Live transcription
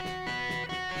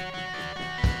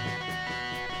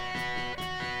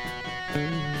Good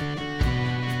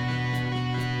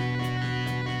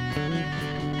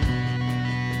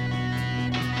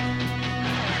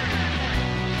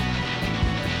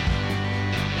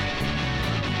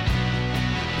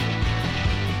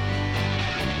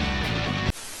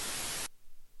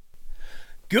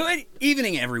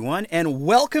evening, everyone, and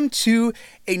welcome to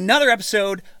another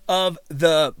episode of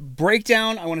The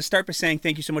Breakdown. I want to start by saying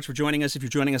thank you so much for joining us. If you're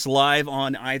joining us live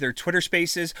on either Twitter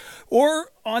Spaces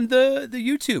or on the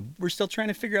YouTube, we're still trying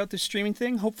to figure out this streaming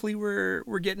thing. Hopefully,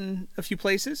 we're getting a few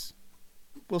places.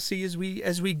 We'll see as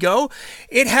we go.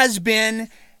 It has been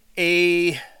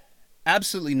a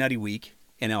absolutely nutty week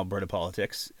in Alberta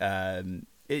politics.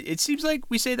 It seems like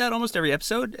we say that almost every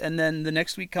episode, and then the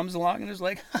next week comes along and it's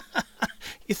like,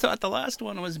 you thought the last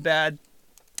one was bad.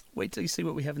 Wait till you see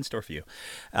what we have in store for you.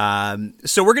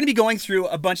 So we're going to be going through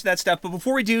a bunch of that stuff. But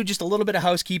before we do, just a little bit of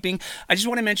housekeeping. I just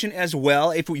want to mention as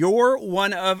well, if you're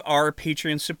one of our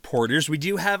Patreon supporters, we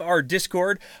do have our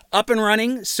Discord up and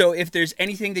running. So if there's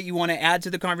anything that you want to add to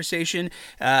the conversation,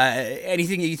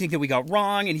 anything that you think that we got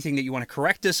wrong, anything that you want to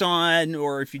correct us on,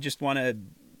 or if you just want to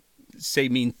say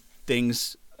mean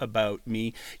things about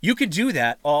me, you could do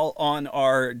that all on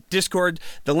our Discord.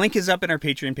 The link is up in our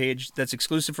Patreon page. That's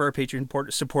exclusive for our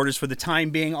Patreon supporters for the time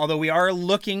being, although we are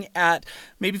looking at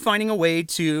maybe finding a way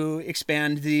to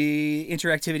expand the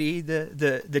interactivity,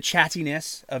 the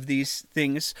chattiness of these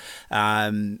things.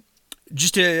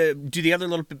 Just to do the other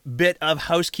little bit of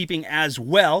housekeeping as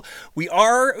well, we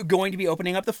are going to be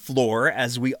opening up the floor,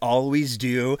 as we always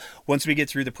do, once we get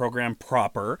through the program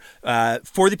proper,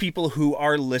 for the people who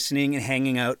are listening and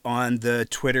hanging out on the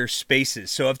Twitter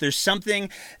Spaces. So if there's something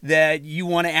that you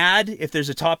want to add, if there's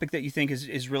a topic that you think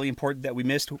is really important that we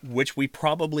missed, which we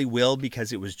probably will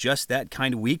because it was just that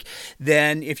kind of week,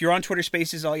 then if you're on Twitter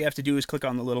Spaces, all you have to do is click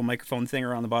on the little microphone thing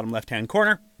around the bottom left-hand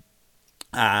corner.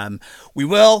 We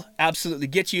will absolutely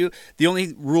get you. The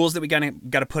only rules that we got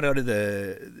to put out of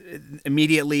the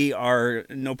immediately are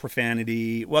no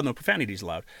profanity. Well, no profanity is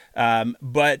allowed,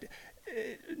 but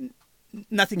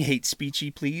nothing hate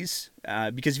speechy, please.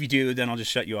 Because if you do, then I'll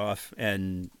just shut you off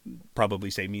and probably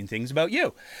say mean things about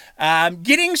you.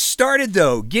 Getting started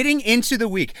though, getting into the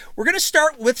week, we're gonna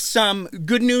start with some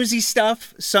good newsy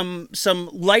stuff, some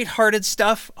lighthearted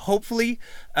stuff, hopefully.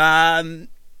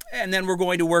 And then we're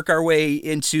going to work our way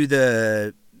into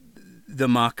the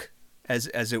muck,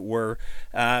 as it were.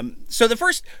 So the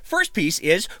first piece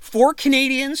is for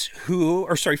Canadians for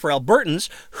Albertans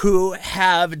who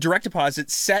have direct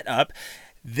deposits set up,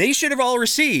 they should have all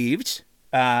received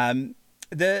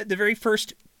the very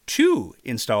first 2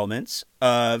 installments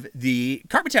of the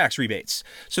carbon tax rebates.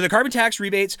 So the carbon tax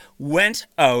rebates went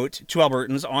out to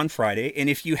Albertans on Friday, and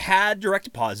if you had direct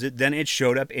deposit, then it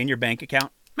showed up in your bank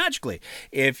account magically.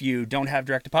 If you don't have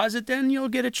direct deposit, then you'll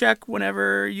get a check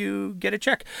whenever you get a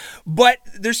check. But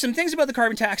there's some things about the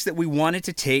carbon tax that we wanted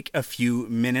to take a few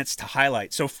minutes to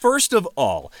highlight. So first of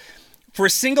all, for a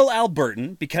single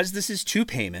Albertan, because this is 2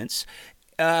 payments,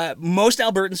 most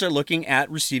Albertans are looking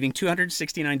at receiving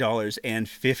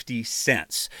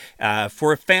 $269.50.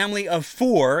 For a family of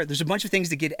 4, there's a bunch of things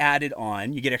that get added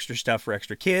on. You get extra stuff for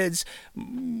extra kids,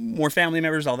 more family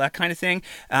members, all that kind of thing.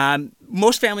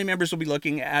 Most family members will be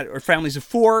looking at, or families of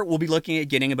 4 will be looking at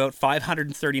getting about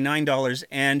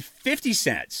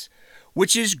 $539.50,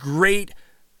 which is great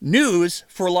news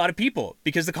for a lot of people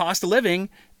because the cost of living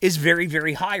is very,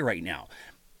 very high right now.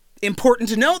 Important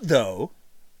to note, though,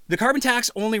 the carbon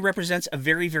tax only represents a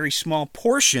very, very small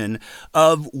portion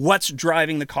of what's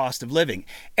driving the cost of living.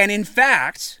 And in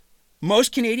fact,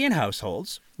 most Canadian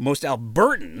households, most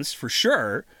Albertans for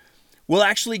sure, will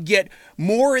actually get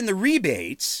more in the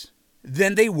rebates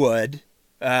than they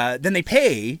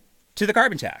pay to the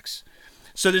carbon tax.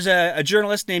 So there's a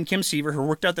journalist named Kim Seaver who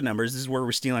worked out the numbers. This is where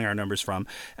we're stealing our numbers from.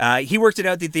 He worked it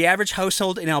out that the average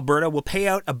household in Alberta will pay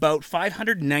out about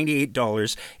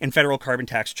 $598 in federal carbon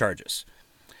tax charges.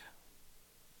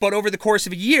 But over the course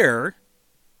of a year,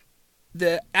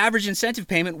 the average incentive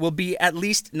payment will be at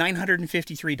least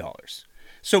 $953.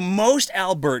 So most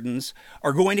Albertans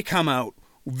are going to come out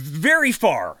very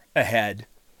far ahead,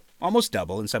 almost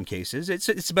double in some cases.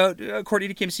 It's about, according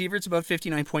to Kim Seaver, it's about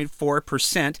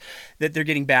 59.4% that they're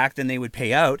getting back than they would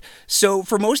pay out. So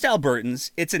for most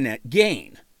Albertans, it's a net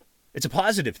gain. It's a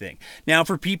positive thing. Now,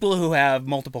 for people who have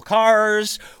multiple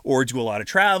cars or do a lot of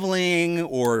traveling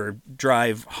or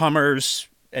drive Hummers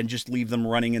and just leave them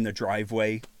running in the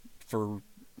driveway for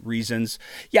reasons,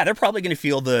 yeah, they're probably going to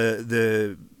feel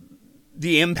the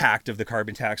impact of the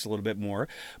carbon tax a little bit more.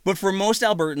 But for most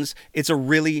Albertans, it's a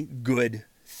really good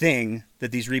thing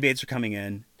that these rebates are coming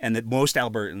in and that most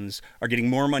Albertans are getting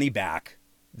more money back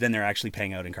than they're actually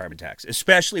paying out in carbon tax,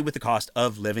 especially with the cost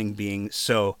of living being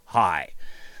so high.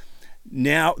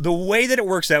 Now, the way that it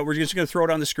works out, we're just going to throw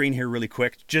it on the screen here really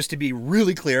quick. Just to be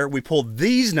really clear, we pulled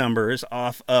these numbers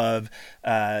off of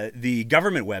the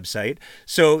government website.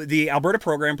 So the Alberta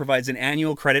program provides an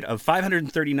annual credit of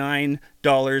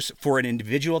 $539 for an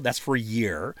individual. That's for a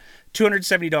year.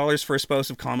 $270 for a spouse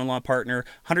of common law partner,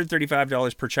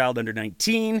 $135 per child under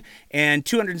 19, and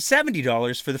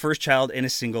 $270 for the first child in a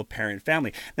single parent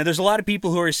family. Now, there's a lot of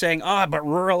people who are saying, but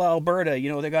rural Alberta,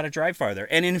 they got to drive farther.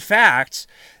 And in fact,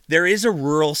 there is a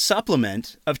rural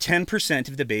supplement of 10%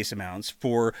 of the base amounts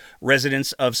for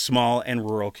residents of small and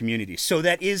rural communities. So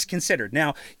that is considered.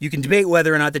 Now, you can debate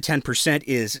whether or not the 10%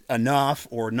 is enough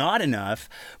or not enough,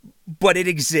 but it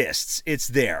exists. It's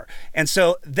there. And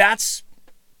so that's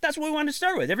what we wanted to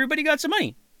start with. Everybody got some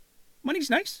money. Money's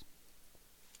nice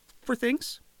for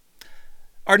things.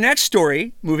 Our next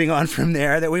story, moving on from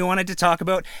there, that we wanted to talk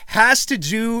about has to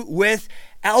do with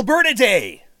Alberta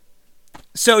Day.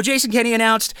 So Jason Kenney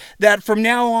announced that from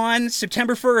now on,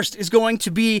 September 1st is going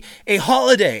to be a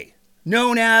holiday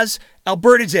known as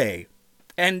Alberta Day.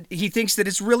 And he thinks that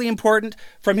it's really important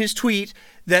from his tweet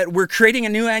that we're creating a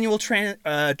new annual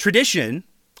tradition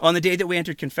on the day that we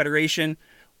entered Confederation.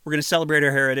 We're going to celebrate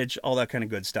our heritage, all that kind of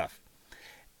good stuff.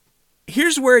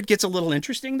 Here's where it gets a little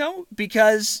interesting, though,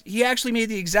 because he actually made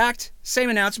the exact same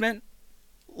announcement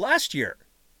last year.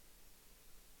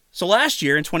 So last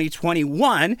year, in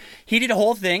 2021, he did a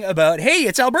whole thing about, hey,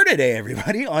 it's Alberta Day,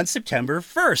 everybody, on September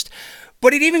 1st.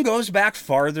 But it even goes back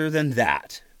farther than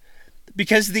that.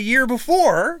 Because the year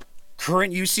before,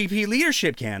 current UCP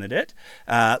leadership candidate,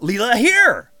 Leela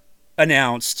Aheer,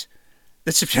 announced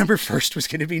that September 1st was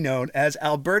going to be known as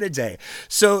Alberta Day.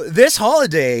 So this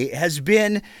holiday has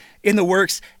been in the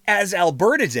works as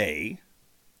Alberta Day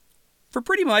for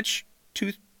pretty much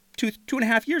two and a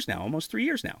half years now, almost 3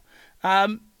 years now.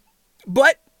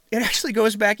 But it actually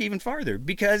goes back even farther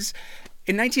because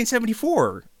in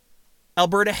 1974,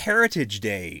 Alberta Heritage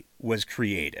Day was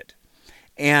created.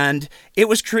 And it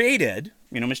was created,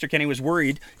 Mr. Kenney was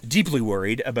deeply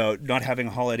worried about not having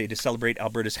a holiday to celebrate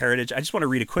Alberta's heritage. I just want to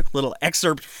read a quick little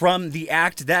excerpt from the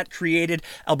act that created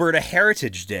Alberta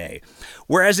Heritage Day.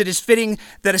 Whereas it is fitting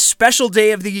that a special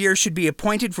day of the year should be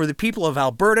appointed for the people of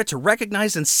Alberta to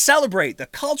recognize and celebrate the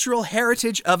cultural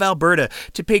heritage of Alberta,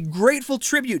 to pay grateful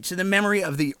tribute to the memory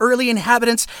of the early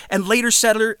inhabitants and later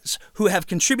settlers who have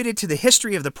contributed to the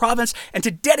history of the province, and to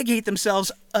dedicate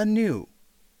themselves anew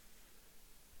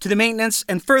to the maintenance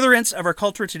and furtherance of our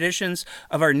cultural traditions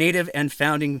of our native and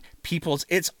founding peoples.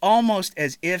 It's almost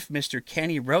as if Mr.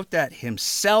 Kenney wrote that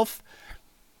himself.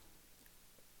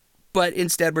 But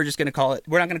instead, we're not going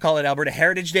to call it Alberta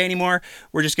Heritage Day anymore.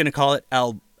 We're just going to call it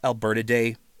Alberta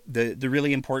Day. The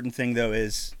really important thing, though,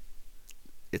 is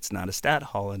it's not a stat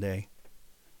holiday.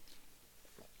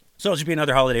 So it'll just be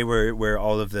another holiday where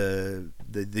all of the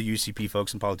UCP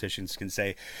folks and politicians can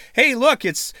say, hey, look,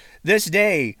 it's this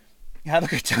day. Have a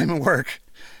good time at work.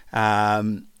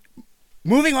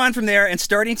 Moving on from there and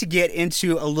starting to get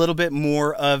into a little bit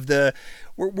more of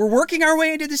we're working our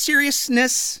way into the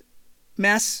seriousness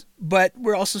mess, but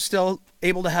we're also still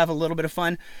able to have a little bit of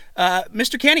fun.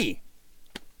 Mr. Kenney,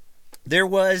 there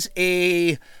was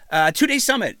a 2-day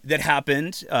summit that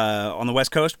happened on the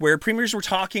West Coast where premiers were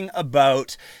talking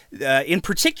about, in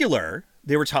particular,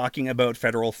 they were talking about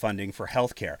federal funding for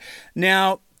healthcare.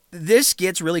 Now, this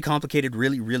gets really complicated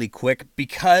really, really quick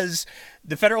because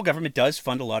the federal government does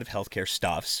fund a lot of healthcare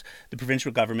stuffs. The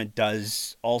provincial government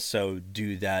does also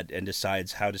do that and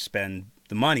decides how to spend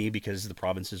the money because the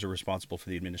provinces are responsible for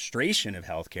the administration of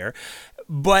healthcare.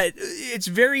 But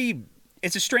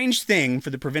it's a strange thing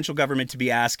for the provincial government to be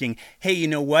asking, hey, you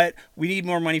know what? We need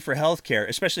more money for healthcare,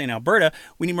 especially in Alberta.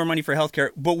 We need more money for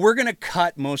healthcare, but we're going to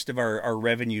cut most of our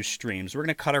revenue streams. We're going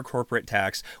to cut our corporate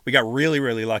tax. We got really,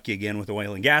 really lucky again with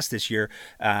oil and gas this year.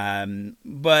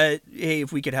 But hey,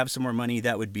 if we could have some more money,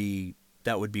 that would be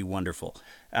wonderful.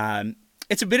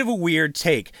 It's a bit of a weird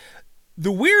take.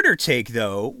 The weirder take,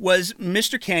 though, was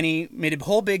Mr. Kenney made a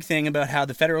whole big thing about how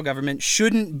the federal government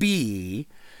shouldn't be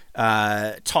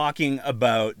talking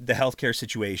about the healthcare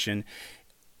situation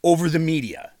over the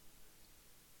media.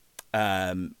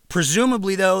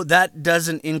 Presumably, though, that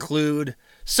doesn't include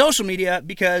social media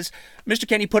because Mr.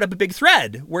 Kenney put up a big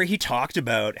thread where he talked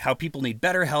about how people need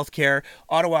better healthcare.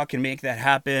 Ottawa can make that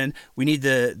happen. We need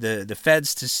the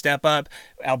feds to step up.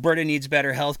 Alberta needs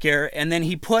better healthcare. And then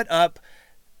he put up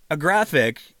a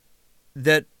graphic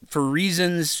that, for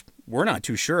reasons we're not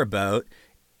too sure about,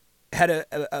 had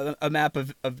a map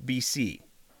of BC.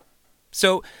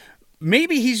 So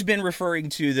maybe he's been referring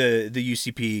to the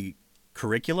UCP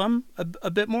curriculum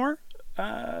a bit more.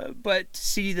 But to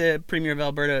see the Premier of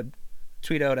Alberta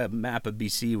tweet out a map of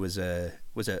BC was a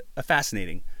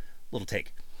fascinating little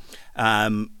take.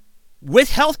 With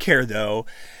healthcare, though,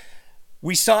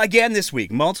 we saw again this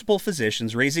week multiple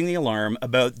physicians raising the alarm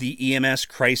about the EMS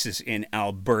crisis in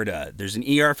Alberta. There's an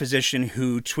ER physician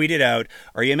who tweeted out,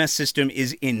 "Our EMS system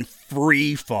is in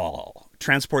free fall.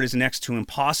 Transport is next to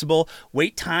impossible.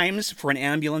 Wait times for an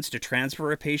ambulance to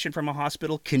transfer a patient from a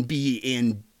hospital can be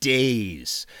in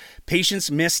days.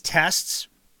 Patients miss tests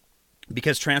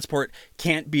because transport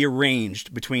can't be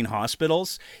arranged between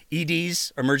hospitals.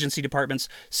 EDs, emergency departments,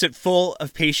 sit full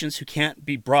of patients who can't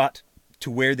be brought to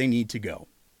where they need to go."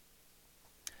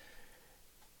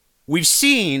 We've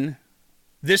seen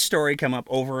this story come up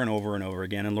over and over and over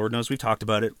again, and Lord knows we've talked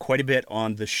about it quite a bit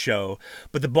on the show.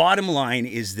 But the bottom line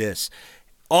is this: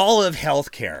 all of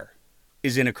healthcare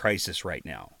is in a crisis right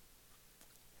now.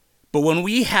 But when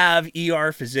we have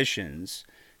ER physicians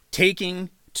taking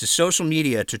to social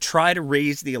media to try to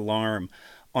raise the alarm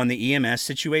on the EMS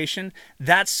situation,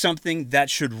 that's something that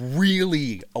should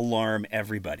really alarm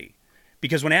everybody.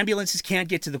 Because when ambulances can't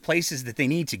get to the places that they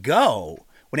need to go,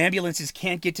 when ambulances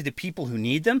can't get to the people who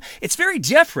need them, it's very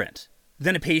different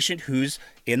than a patient who's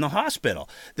in the hospital.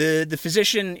 The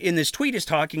physician in this tweet is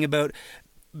talking about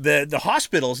the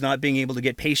hospitals not being able to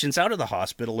get patients out of the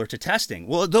hospital or to testing.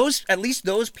 Well, at least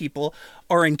those people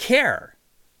are in care.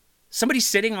 Somebody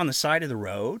sitting on the side of the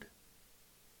road,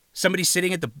 somebody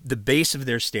sitting at the base of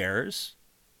their stairs,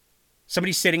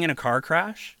 somebody sitting in a car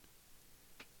crash,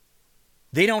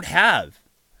 they don't have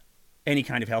any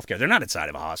kind of health care. They're not inside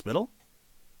of a hospital.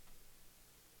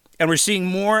 And we're seeing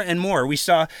more and more. We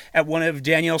saw at one of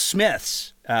Danielle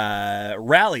Smith's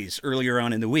rallies earlier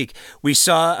on in the week, we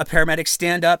saw a paramedic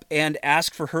stand up and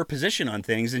ask for her position on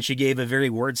things, and she gave a very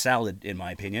word salad, in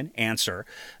my opinion, answer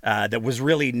that was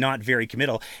really not very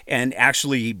committal, and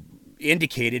actually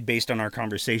indicated, based on our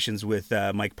conversations with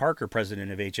Mike Parker, president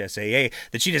of HSAA,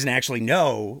 that she doesn't actually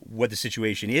know what the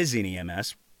situation is in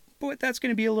EMS. But that's going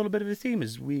to be a little bit of a theme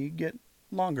as we get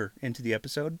longer into the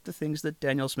episode, the things that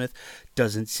Danielle Smith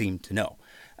doesn't seem to know.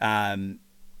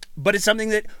 But it's something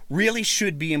that really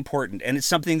should be important, and it's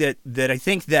something that I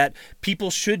think that people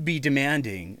should be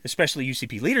demanding, especially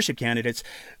UCP leadership candidates,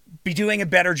 be doing a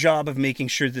better job of making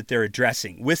sure that they're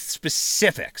addressing with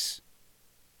specifics.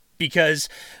 Because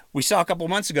we saw a couple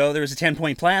months ago there was a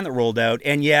 10-point plan that rolled out,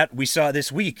 and yet we saw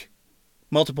this week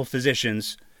multiple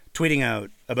physicians tweeting out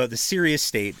about the serious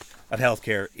state of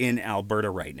healthcare in Alberta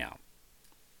right now.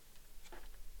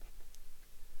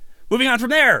 Moving on from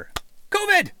there,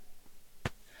 COVID.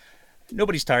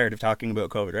 Nobody's tired of talking about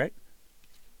COVID, right?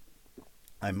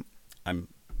 I'm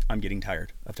getting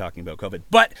tired of talking about COVID.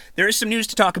 But there is some news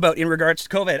to talk about in regards to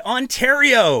COVID.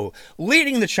 Ontario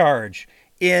leading the charge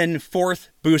in fourth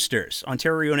boosters.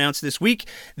 Ontario announced this week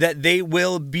that they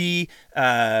will be,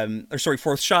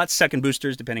 fourth shots, second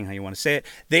boosters, depending how you want to say it.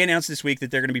 They announced this week that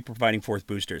they're going to be providing fourth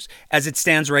boosters. As it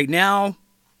stands right now,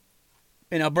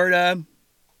 in Alberta,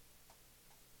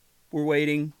 we're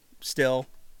waiting still.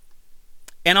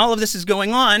 And all of this is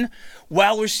going on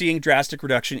while we're seeing drastic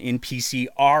reduction in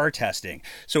PCR testing.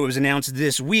 So it was announced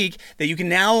this week that you can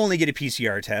now only get a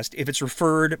PCR test if it's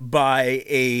referred by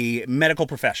a medical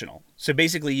professional. So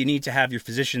basically you need to have your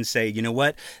physician say, you know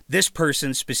what, this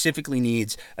person specifically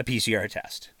needs a PCR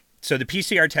test. So the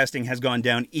PCR testing has gone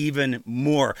down even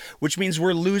more, which means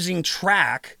we're losing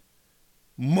track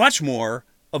much more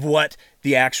of what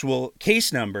the actual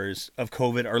case numbers of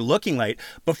COVID are looking like.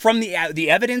 But from the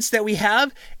evidence that we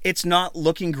have, it's not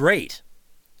looking great.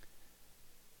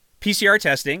 PCR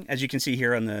testing, as you can see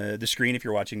here on the screen if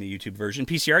you're watching the YouTube version,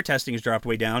 PCR testing has dropped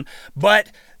way down,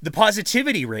 but the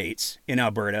positivity rates in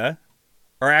Alberta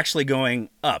are actually going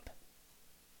up.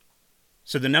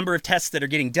 So the number of tests that are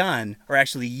getting done are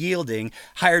actually yielding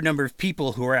higher number of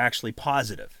people who are actually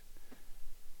positive.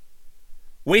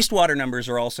 Wastewater numbers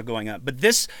are also going up. But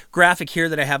this graphic here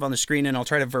that I have on the screen, and I'll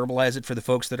try to verbalize it for the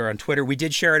folks that are on Twitter. We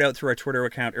did share it out through our Twitter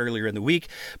account earlier in the week.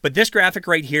 But this graphic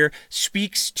right here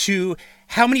speaks to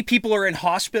how many people are in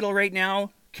hospital right now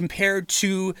compared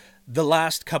to the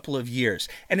last couple of years.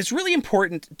 And it's really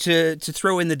important to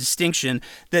throw in the distinction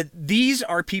that these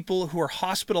are people who are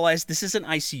hospitalized. This isn't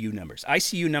ICU numbers.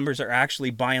 ICU numbers are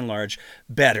actually, by and large,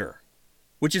 better,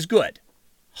 which is good.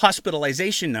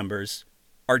 Hospitalization numbers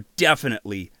are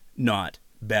definitely not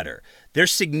better. They're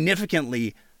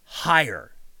significantly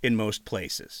higher in most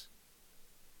places.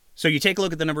 So you take a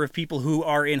look at the number of people who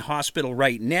are in hospital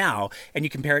right now, and you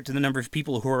compare it to the number of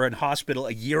people who are in hospital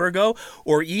a year ago,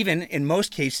 or even in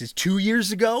most cases 2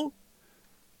 years ago.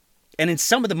 And in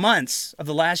some of the months of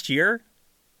the last year,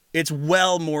 it's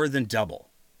well more than double.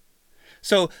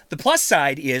 So the plus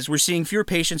side is we're seeing fewer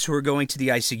patients who are going to the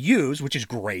ICUs, which is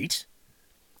great.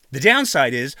 The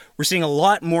downside is we're seeing a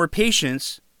lot more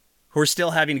patients who are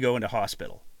still having to go into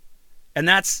hospital. And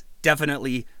that's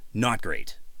definitely not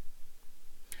great.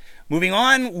 Moving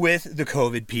on with the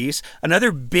COVID piece,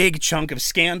 another big chunk of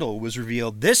scandal was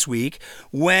revealed this week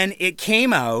when it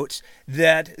came out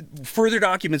that further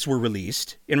documents were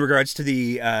released in regards to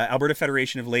the Alberta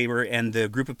Federation of Labour and the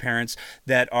group of parents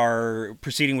that are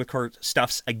proceeding with court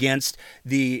stuffs against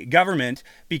the government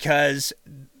because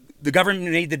the government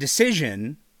made the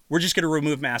decision, we're just going to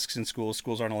remove masks in schools.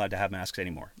 Schools aren't allowed to have masks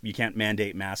anymore. You can't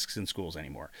mandate masks in schools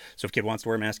anymore. So if a kid wants to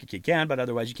wear a mask, a kid can, but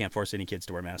otherwise you can't force any kids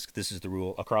to wear masks. This is the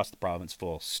rule across the province,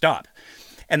 full stop.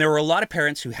 And there were a lot of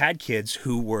parents who had kids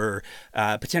who were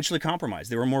potentially compromised.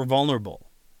 They were more vulnerable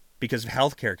because of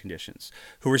healthcare conditions,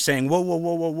 who were saying,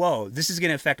 whoa, this is going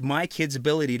to affect my kid's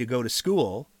ability to go to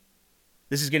school.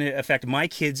 This is going to affect my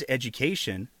kid's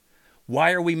education.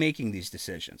 Why are we making these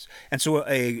decisions? And so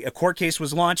a court case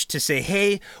was launched to say,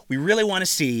 hey, we really want to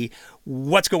see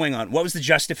what's going on. What was the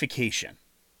justification?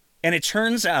 And it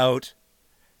turns out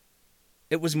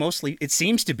it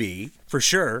seems to be, for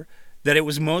sure, that it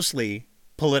was mostly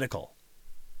political.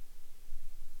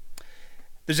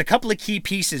 There's a couple of key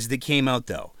pieces that came out,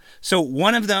 though. So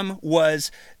one of them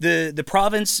was the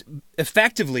province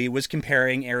effectively was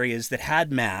comparing areas that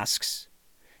had masks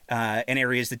and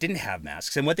areas that didn't have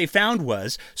masks. And what they found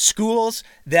was schools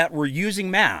that were using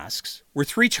masks were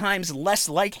 3 times less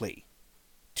likely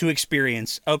to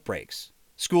experience outbreaks.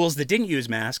 Schools that didn't use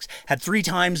masks had 3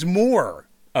 times more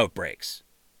outbreaks.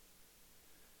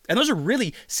 And those are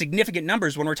really significant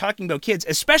numbers when we're talking about kids,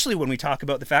 especially when we talk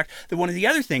about the fact that one of the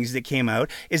other things that came out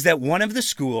is that one of the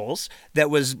schools that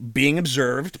was being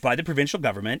observed by the provincial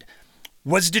government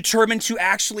was determined to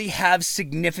actually have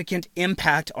significant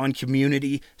impact on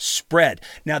community spread.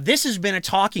 Now, this has been a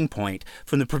talking point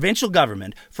from the provincial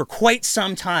government for quite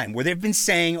some time, where they've been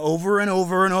saying over and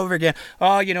over and over again,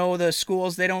 the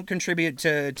schools, they don't contribute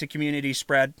to community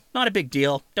spread. Not a big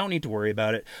deal. Don't need to worry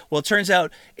about it. Well, it turns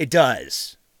out it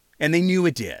does. And they knew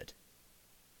it did.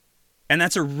 And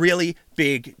that's a really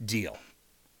big deal.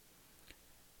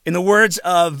 In the words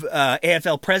of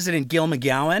AFL President Gil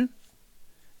McGowan,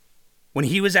 when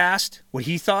he was asked what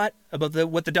he thought about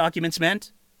what the documents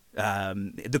meant,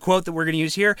 the quote that we're going to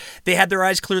use here, they had their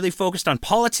eyes clearly focused on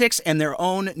politics and their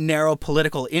own narrow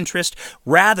political interest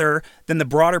rather than the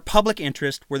broader public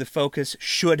interest where the focus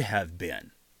should have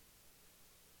been.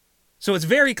 So it's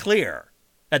very clear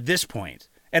at this point,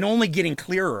 and only getting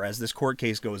clearer as this court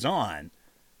case goes on,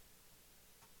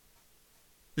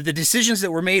 that the decisions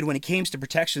that were made when it came to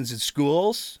protections in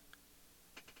schools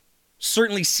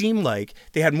certainly seemed like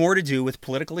they had more to do with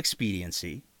political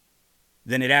expediency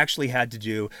than it actually had to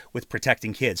do with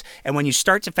protecting kids. And when you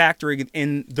start to factor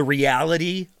in the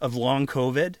reality of long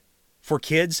COVID for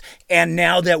kids, and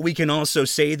now that we can also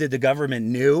say that the government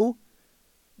knew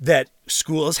that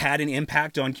schools had an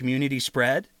impact on community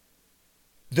spread,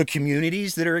 the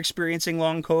communities that are experiencing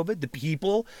long COVID, the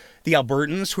people, the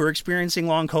Albertans who are experiencing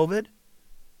long COVID,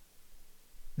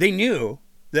 they knew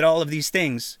that all of these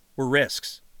things were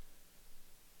risks.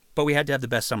 But we had to have the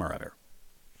best summer ever.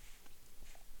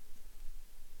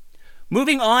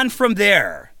 Moving on from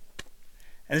there,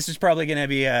 and this is probably going to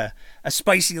be a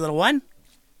spicy little one.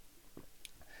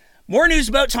 More news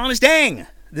about Thomas Dang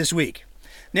this week.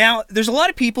 Now, there's a lot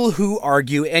of people who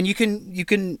argue, and you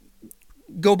can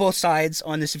go both sides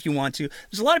on this if you want to.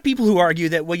 There's a lot of people who argue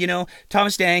that,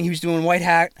 Thomas Dang, he was doing white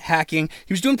hat hacking.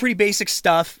 He was doing pretty basic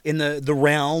stuff in the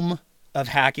realm of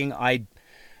hacking.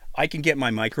 I can get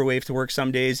my microwave to work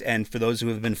some days, and for those who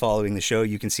have been following the show,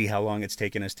 you can see how long it's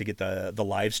taken us to get the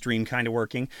live stream kind of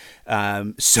working.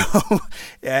 So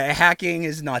hacking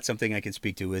is not something I can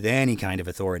speak to with any kind of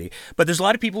authority. But there's a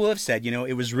lot of people who have said,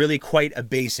 it was really quite a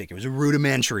basic, it was a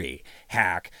rudimentary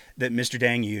hack that Mr.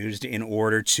 Dang used in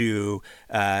order to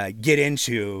get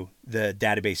into the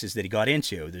databases that he got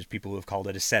into. There's people who have called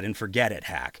it a set and forget it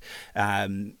hack.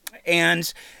 And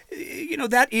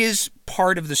that is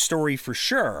part of the story for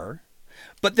sure.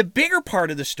 But the bigger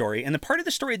part of the story, and the part of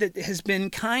the story that has been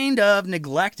kind of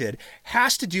neglected,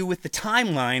 has to do with the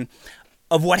timeline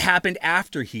of what happened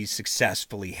after he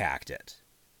successfully hacked it.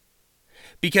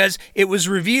 Because it was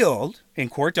revealed in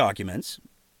court documents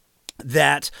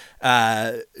that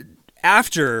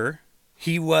after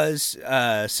he was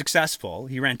successful,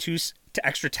 he ran 2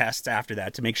 extra tests after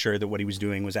that to make sure that what he was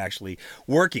doing was actually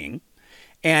working.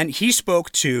 And he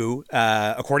spoke to,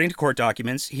 according to court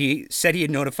documents, he said he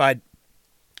had notified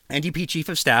NDP Chief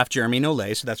of Staff Jeremy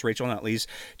Nollet, so that's Rachel Notley's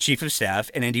Chief of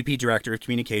Staff, and NDP Director of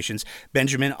Communications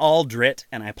Benjamin Aldrit,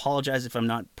 and I apologize if I'm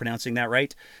not pronouncing that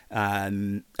right,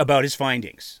 about his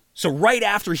findings. So right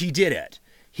after he did it,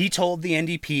 he told the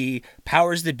NDP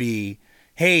powers that be,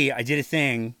 hey, I did a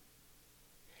thing.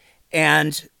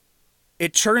 And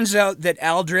it turns out that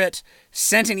Aldrit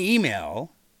sent an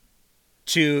email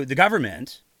to the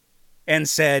government and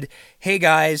said, hey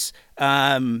guys,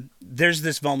 there's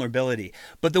this vulnerability.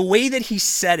 But the way that he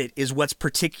said it is what's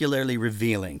particularly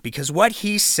revealing, because what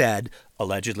he said,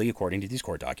 allegedly, according to these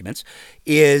court documents,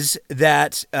 is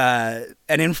that an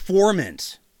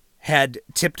informant had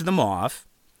tipped them off.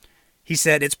 He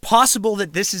said, it's possible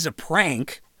that this is a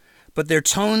prank, but their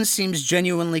tone seems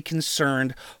genuinely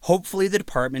concerned. Hopefully the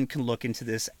department can look into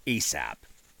this ASAP.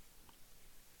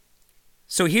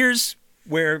 So here's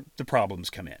where the problems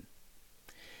come in.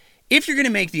 If you're going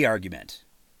to make the argument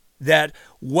that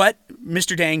what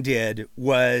Mr. Dang did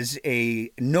was a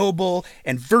noble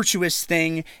and virtuous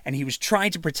thing, and he was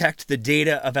trying to protect the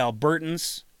data of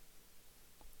Albertans,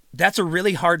 that's a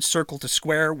really hard circle to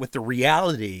square with the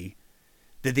reality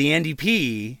that the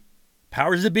NDP,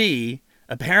 powers that be,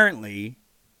 apparently,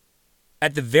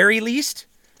 at the very least,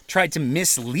 tried to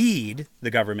mislead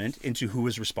the government into who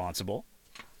was responsible,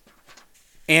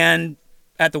 and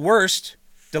at the worst,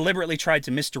 deliberately tried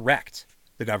to misdirect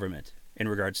the government in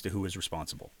regards to who was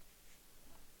responsible.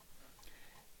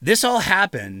 This all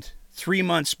happened 3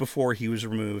 months before he was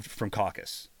removed from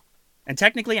caucus. And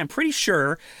technically, I'm pretty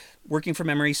sure, working from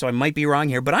memory, so I might be wrong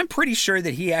here, but I'm pretty sure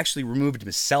that he actually removed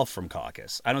himself from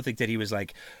caucus. I don't think that he was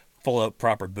like full out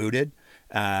proper booted.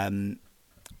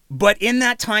 But in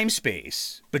that time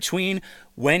space between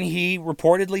when he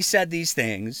reportedly said these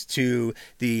things to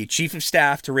the Chief of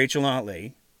Staff to Rachel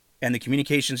Notley and the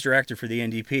Communications Director for the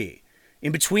NDP,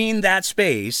 in between that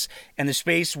space and the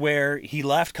space where he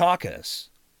left caucus,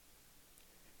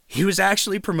 he was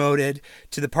actually promoted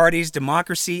to the party's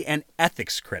democracy and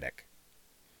ethics critic.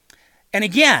 And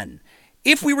again,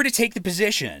 if we were to take the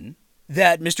position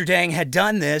that Mr. Dang had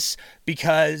done this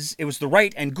because it was the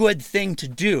right and good thing to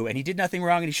do, and he did nothing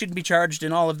wrong and he shouldn't be charged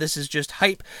and all of this is just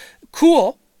hype,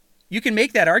 cool. You can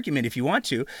make that argument if you want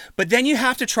to, but then you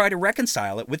have to try to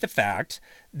reconcile it with the fact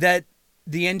that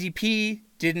the NDP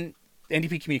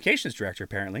Communications Director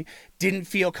apparently didn't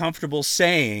feel comfortable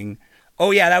saying,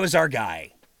 oh yeah, that was our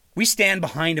guy. We stand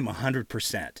behind him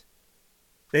 100%.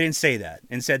 They didn't say that.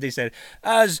 Instead, they said,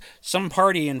 as some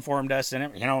party informed us, and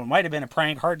it might have been a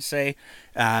prank, hard to say.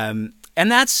 And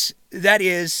that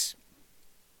is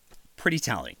pretty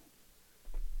telling.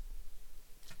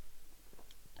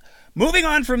 Moving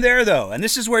on from there, though, and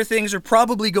this is where things are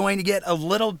probably going to get a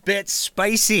little bit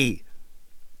spicy.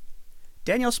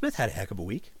 Danielle Smith had a heck of a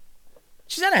week.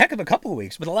 She's had a heck of a couple of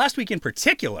weeks, but the last week in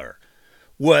particular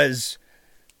was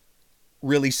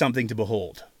really something to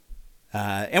behold.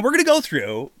 And we're going to go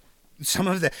through some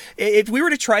of the... If we were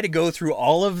to try to go through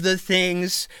all of the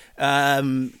things,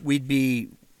 we'd be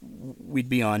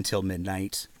on till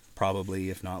midnight, probably,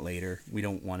 if not later. We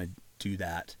don't want to do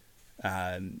that.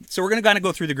 So we're going to kind of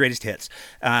go through the greatest hits.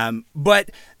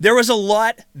 But there was a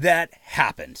lot that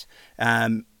happened.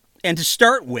 And to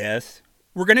start with,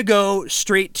 we're going to go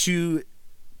straight to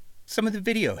some of the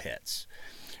video hits.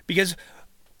 Because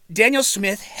Danielle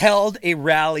Smith held a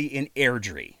rally in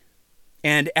Airdrie.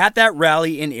 And at that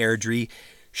rally in Airdrie,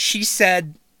 she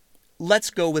said, let's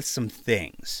go with some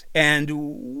things. And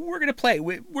we're going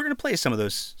to play some of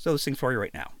those things for you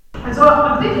right now. And so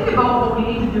I'm thinking about what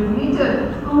we need to do. We need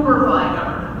to Uberify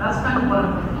government. That's kind of what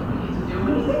I'm thinking we need to do.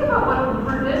 When you think about what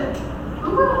Uber did,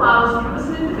 Uber allows you as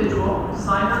an individual to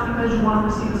sign up because you want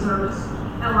to receive a service,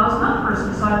 and allows another person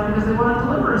to sign up because they want to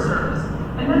deliver a service.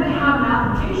 And then they have an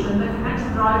application that connects the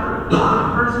driver with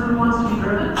the person who wants to be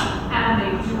driven, and they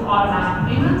do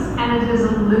automatic payments, and it has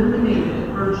eliminated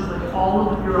virtually all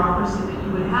of the bureaucracy that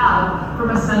you would have from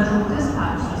a central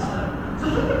dispatch system. So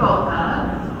think about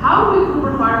that. How do we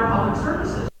Uberify our public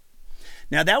services?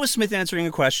 Now, that was Smith answering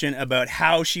a question about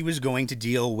how she was going to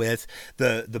deal with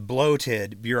the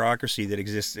bloated bureaucracy that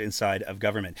exists inside of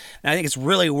government. And I think it's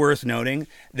really worth noting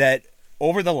that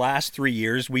over the last 3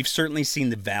 years, we've certainly seen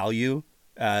the value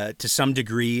to some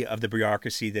degree of the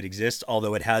bureaucracy that exists,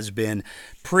 although it has been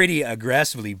pretty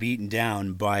aggressively beaten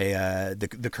down by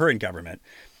the current government,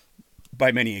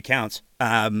 by many accounts.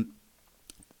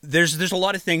 There's a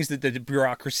lot of things that the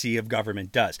bureaucracy of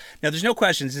government does. Now, there's no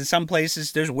questions. In some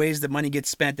places, there's ways that money gets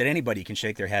spent that anybody can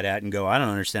shake their head at and go, I don't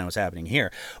understand what's happening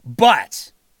here.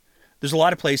 But there's a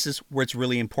lot of places where it's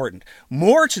really important.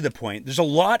 More to the point, there's a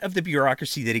lot of the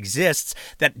bureaucracy that exists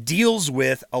that deals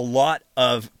with a lot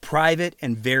of private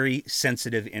and very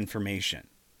sensitive information.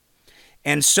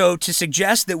 And so to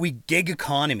suggest that we gig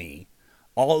economy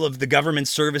all of the government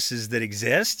services that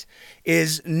exist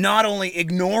is not only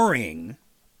ignoring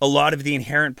a lot of the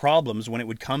inherent problems when it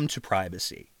would come to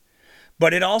privacy,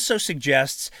 but it also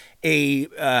suggests a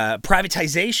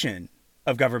privatization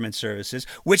of government services,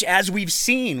 which, as we've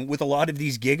seen with a lot of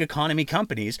these gig economy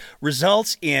companies,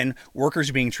 results in workers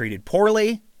being treated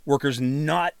poorly, workers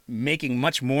not making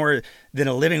much more than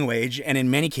a living wage, and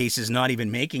in many cases not even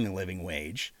making a living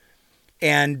wage,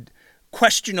 and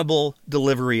questionable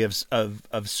delivery of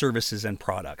services and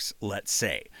products, let's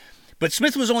say. But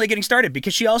Smith was only getting started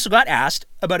because she also got asked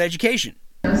about education.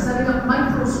 Setting up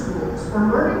micro schools or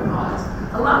learning pods.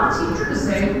 Allow a teacher to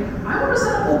say, I want to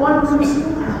set up a one-room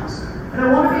schoolhouse, and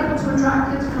I want to be able to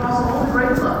attract kids across all the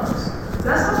grade levels.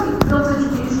 That's how we built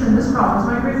education in this province.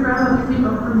 My great-grandmother came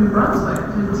up from New Brunswick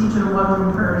to teach in a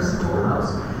one-room parish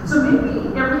schoolhouse. So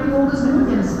maybe everything old is new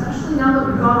again, especially now that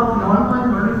we've got all the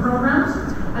online learning programs.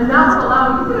 And that would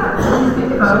allow you to actually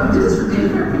think about it. We do this for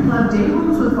daycare. People have day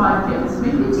rooms with 5 kids.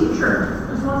 Maybe a teacher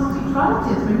just wants to teach 5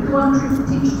 kids. Maybe they want to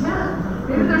teach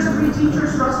 10. Maybe there's 3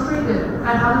 teachers frustrated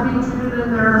at how they're being treated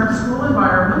in their school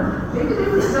environment. Maybe they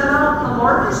would set up a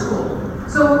larger school.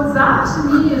 So that,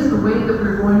 to me, is the way that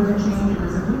we're going to change it,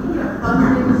 is if we can get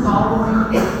funding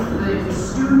following the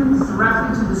students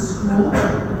directly to the school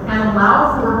and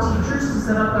allow for teachers to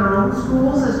set up their own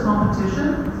schools as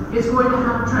competition, it's going to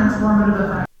have a transformative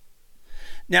effect.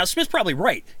 Now, Smith's probably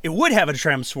right. It would have a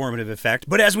transformative effect,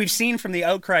 but as we've seen from the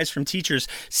outcries from teachers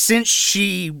since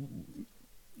she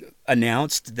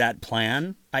announced that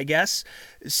plan,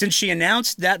 since she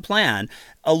announced that plan,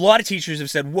 a lot of teachers have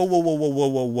said,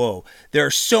 whoa. There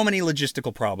are so many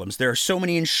logistical problems. There are so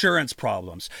many insurance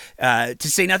problems. To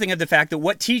say nothing of the fact that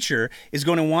what teacher is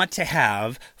going to want to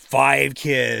have 5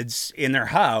 kids in their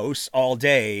house all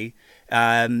day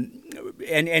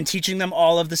and teaching them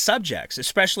all of the subjects,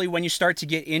 especially when you start to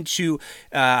get into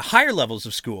higher levels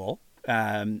of school.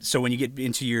 So when you get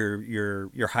into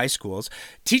your high schools,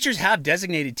 teachers have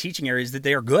designated teaching areas that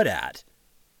they are good at,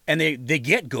 and they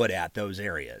get good at those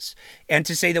areas. And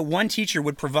to say that one teacher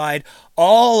would provide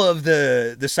all of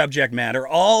the subject matter,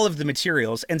 all of the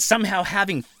materials, and somehow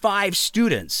having 5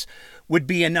 students would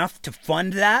be enough to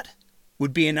fund that,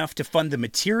 would be enough to fund the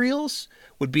materials,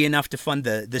 would be enough to fund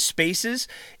the spaces,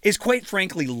 is quite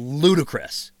frankly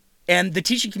ludicrous. And the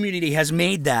teaching community has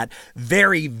made that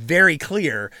very, very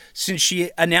clear since she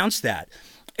announced that.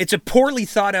 It's a poorly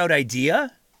thought out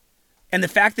idea. And the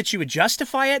fact that she would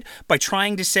justify it by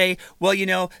trying to say, well, you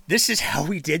know, this is how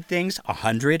we did things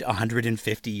 100,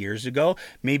 150 years ago.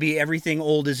 Maybe everything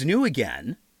old is new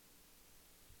again,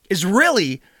 is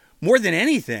really, more than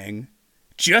anything,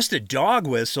 just a dog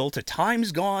whistle to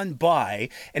times gone by,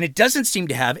 and it doesn't seem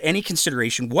to have any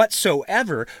consideration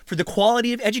whatsoever for the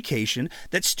quality of education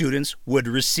that students would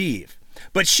receive.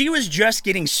 But she was just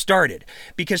getting started,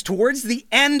 because towards the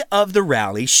end of the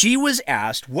rally, she was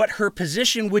asked what her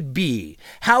position would be.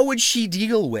 How would she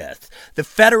deal with the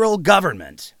federal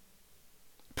government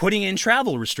putting in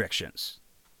travel restrictions?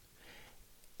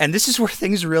 And this is where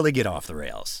things really get off the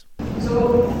rails.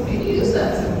 So maybe it is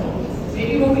that simple.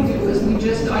 Maybe what we do is we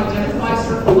just identify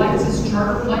certain flights as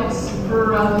charter flights for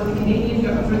the Canadian,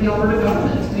 for the Alberta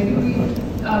government. Maybe we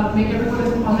make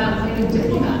everyone on that plane a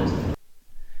diplomat.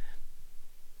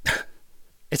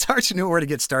 It's hard to know where to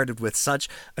get started with such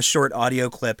a short audio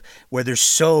clip where there's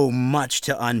so much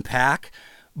to unpack.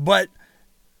 But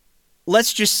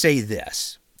let's just say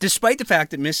this. Despite the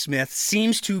fact that Ms. Smith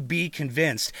seems to be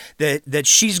convinced that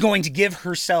she's going to give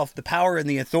herself the power and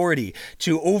the authority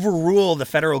to overrule the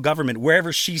federal government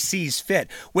wherever she sees fit,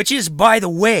 which is, by the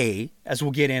way, as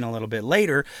we'll get in a little bit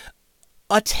later,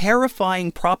 a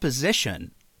terrifying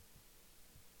proposition.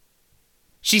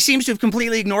 She seems to have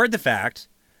completely ignored the fact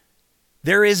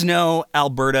there is no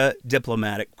Alberta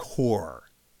Diplomatic Corps.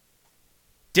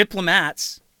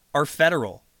 Diplomats are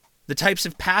federal. The types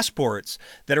of passports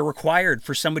that are required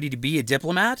for somebody to be a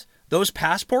diplomat, those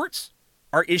passports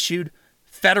are issued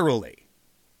federally.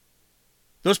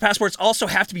 Those passports also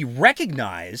have to be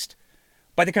recognized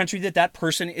by the country that that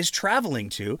person is traveling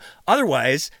to.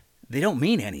 Otherwise, they don't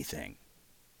mean anything.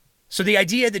 So the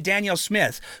idea that Danielle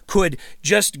Smith could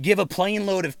just give a plane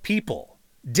load of people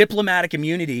diplomatic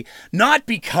immunity, not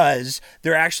because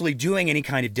they're actually doing any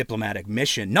kind of diplomatic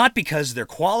mission, not because they're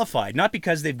qualified, not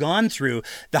because they've gone through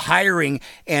the hiring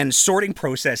and sorting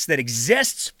process that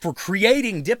exists for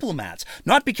creating diplomats,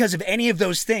 not because of any of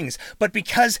those things, but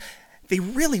because they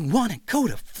really want to go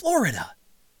to Florida,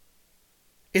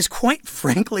 is quite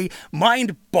frankly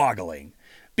mind-boggling.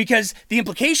 Because the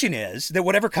implication is that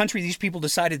whatever country these people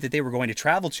decided that they were going to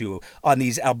travel to on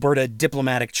these Alberta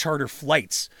diplomatic charter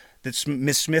flights that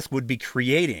Ms. Smith would be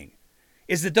creating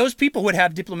is that those people would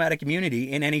have diplomatic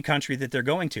immunity in any country that they're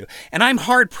going to. And I'm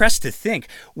hard-pressed to think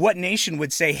what nation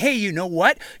would say, hey, you know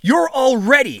what? You're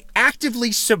already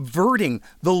actively subverting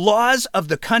the laws of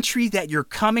the country that you're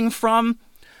coming from,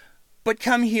 but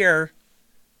come here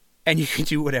and you can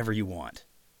do whatever you want.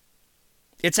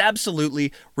 It's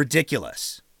absolutely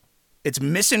ridiculous. It's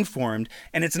misinformed,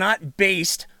 and it's not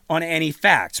based on any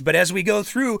facts. But as we go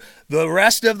through the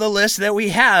rest of the list that we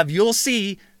have, you'll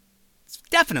see it's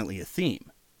definitely a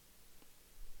theme.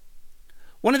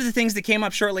 One of the things that came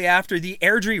up shortly after the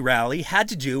Airdrie rally had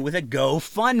to do with a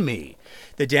GoFundMe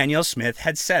that Danielle Smith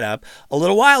had set up a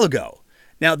little while ago.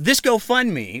 Now, this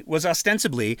GoFundMe was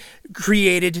ostensibly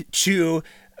created to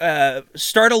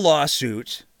start a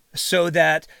lawsuit so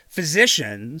that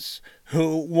physicians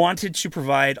who wanted to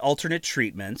provide alternate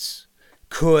treatments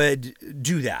could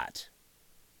do that.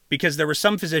 Because there were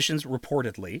some physicians,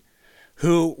 reportedly,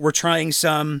 who were trying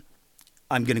some,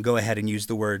 I'm going to go ahead and use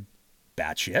the word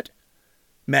batshit,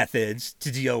 methods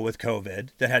to deal with COVID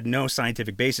that had no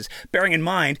scientific basis. Bearing in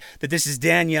mind that this is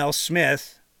Danielle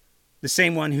Smith, the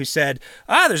same one who said,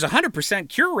 there's a 100%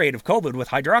 cure rate of COVID with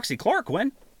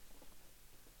hydroxychloroquine.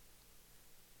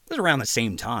 It was around the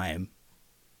same time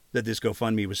that this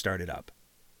GoFundMe was started up.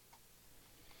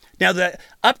 Now, the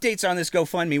updates on this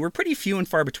GoFundMe were pretty few and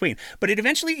far between, but it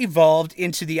eventually evolved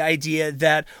into the idea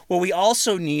that, well, we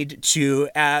also need to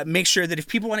make sure that if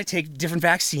people want to take different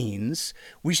vaccines,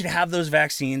 we should have those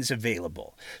vaccines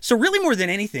available. So really, more than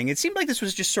anything, it seemed like this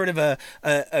was just sort of a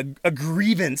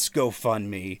grievance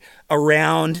GoFundMe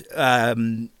around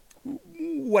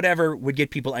whatever would get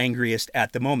people angriest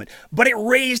at the moment. But it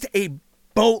raised a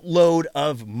boatload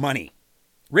of money,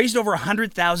 raised over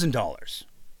 $100,000.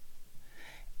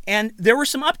 And there were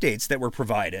some updates that were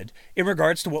provided in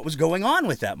regards to what was going on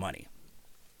with that money.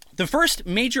 The first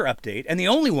major update, and the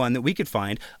only one that we could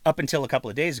find up until a couple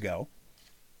of days ago,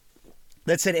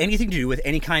 that said anything to do with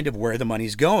any kind of where the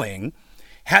money's going,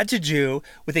 had to do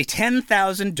with a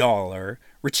 $10,000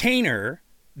 retainer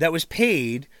that was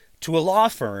paid to a law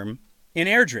firm in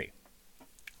Airdrie.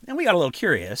 And we got a little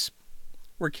curious.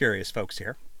 We're curious folks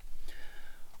here.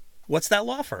 What's that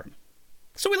law firm?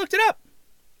 So we looked it up.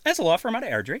 It's a law firm out of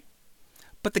Airdrie.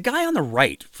 But the guy on the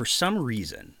right, for some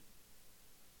reason,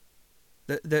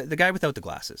 the guy without the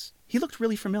glasses, he looked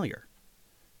really familiar.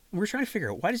 And we were trying to figure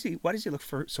out, why does he look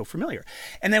so familiar?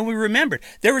 And then we remembered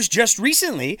there was just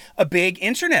recently a big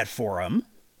internet forum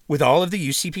with all of the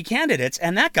UCP candidates,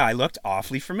 and that guy looked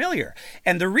awfully familiar.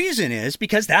 And the reason is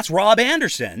because that's Rob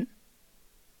Anderson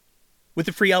with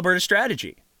the Free Alberta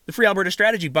Strategy. The Free Alberta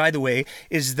Strategy, by the way,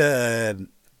 is the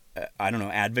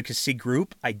advocacy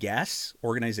group, I guess,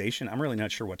 organization, I'm really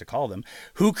not sure what to call them,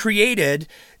 who created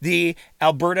the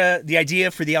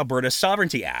idea for the Alberta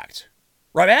Sovereignty Act.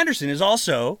 Rob Anderson is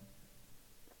also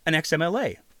an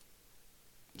ex-MLA.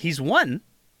 He's one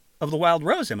of the Wild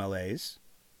Rose MLAs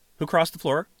who crossed the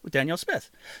floor with Danielle Smith.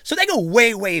 So they go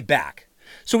way, way back.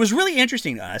 So it was really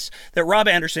interesting to us that Rob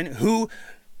Anderson, who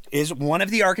is one of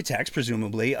the architects,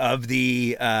 presumably, of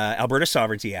the Alberta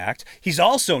Sovereignty Act. He's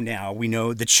also now, we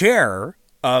know, the chair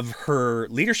of her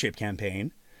leadership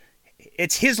campaign.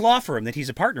 It's his law firm that he's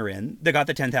a partner in that got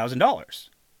the $10,000,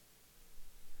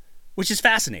 which is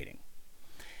fascinating.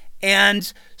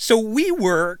 And so we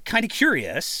were kind of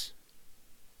curious,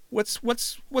 what's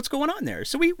going on there?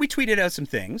 So we tweeted out some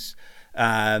things,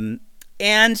 and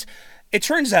it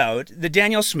turns out that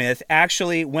Danielle Smith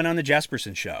actually went on the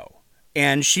Jesperson show.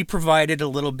 And she provided a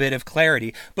little bit of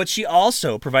clarity, but she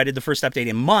also provided the first update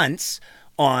in months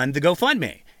on the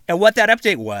GoFundMe. And what that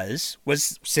update was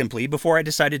simply, before I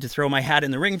decided to throw my hat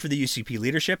in the ring for the UCP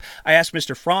leadership, I asked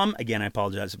Mr. Fromm, again, I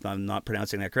apologize if I'm not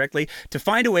pronouncing that correctly, to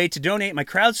find a way to donate my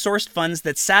crowdsourced funds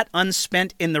that sat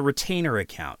unspent in the retainer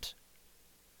account.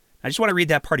 I just want to read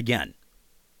that part again.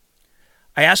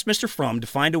 I asked Mr. Fromm to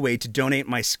find a way to donate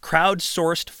my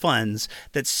crowdsourced funds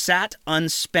that sat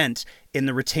unspent in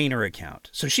the retainer account.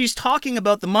 So she's talking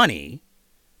about the money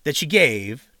that she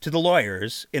gave to the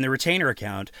lawyers in the retainer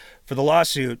account for the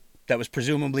lawsuit that was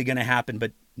presumably going to happen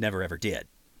but never ever did.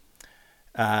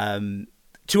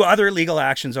 To other legal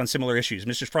actions on similar issues.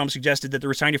 Mr. Fromm suggested that the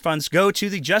retainer funds go to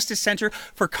the Justice Centre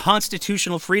for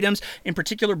Constitutional Freedoms, in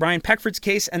particular Brian Peckford's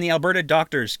case and the Alberta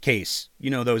doctors' case. You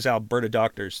know, those Alberta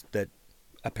doctors that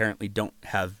apparently don't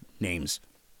have names.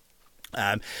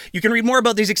 You can read more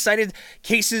about these excited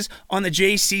cases on the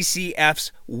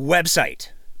JCCF's website.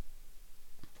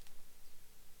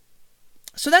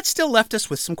 So that still left us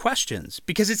with some questions,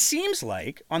 because it seems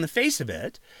like, on the face of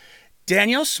it,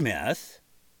 Danielle Smith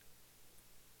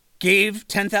gave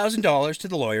 $10,000 to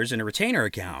the lawyers in a retainer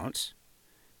account,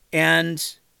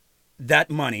 and that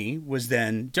money was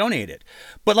then donated.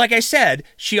 But like I said,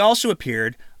 she also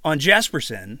appeared on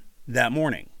Jesperson that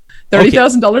morning.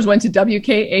 $30,000 went to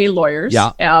WKA lawyers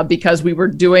because we were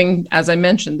doing, as I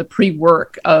mentioned, the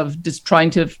pre-work of just trying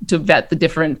to vet the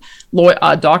different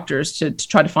doctors to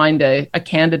try to find a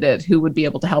candidate who would be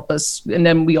able to help us. And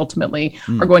then we ultimately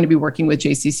are going to be working with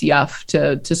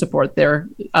JCCF to support their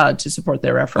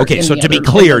effort. Okay, so to be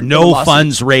clear, no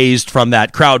funds raised from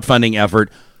that crowdfunding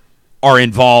effort are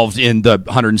involved in the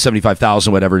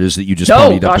 $175,000, whatever it is that you just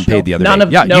ponied up and paid the other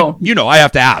day. You know, I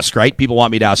have to ask, right? People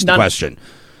want me to ask the question.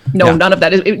 None of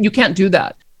that. You can't do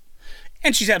that.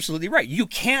 And she's absolutely right. You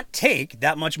can't take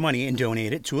that much money and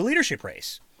donate it to a leadership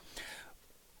race.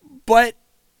 But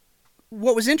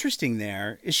what was interesting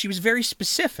there is she was very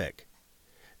specific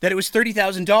that it was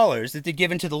 $30,000 that they'd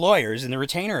given to the lawyers in the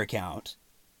retainer account.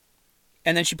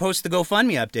 And then she posts the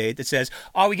GoFundMe update that says,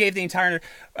 "Oh, we gave the entire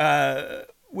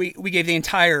we gave the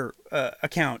entire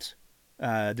account,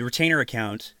 the retainer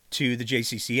account, to the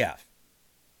JCCF."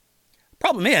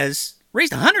 Problem is,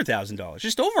 raised $100,000,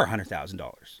 just over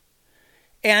 $100,000.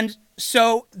 And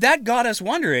so that got us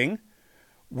wondering,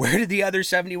 where did the other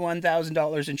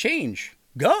 $71,000 and change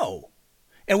go?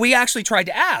 And we actually tried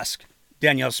to ask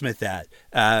Danielle Smith that.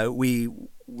 We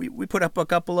put up a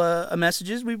couple of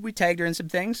messages. We tagged her in some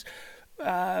things.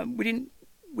 We didn't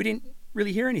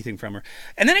really hear anything from her.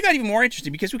 And then it got even more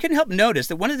interesting because we couldn't help notice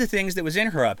that one of the things that was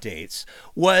in her updates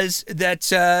was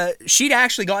that she'd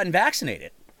actually gotten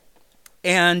vaccinated.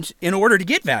 And in order to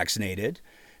get vaccinated,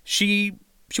 she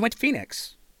went to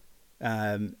Phoenix.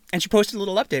 And she posted a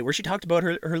little update where she talked about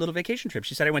her little vacation trip.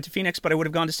 She said, "I went to Phoenix, but I would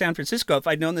have gone to San Francisco if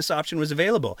I'd known this option was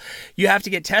available. You have to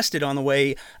get tested on the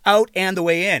way out and the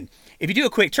way in. If you do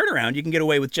a quick turnaround, you can get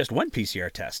away with just one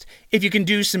PCR test. If you can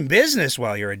do some business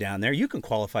while you're down there, you can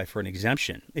qualify for an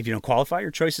exemption. If you don't qualify, your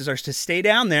choices are to stay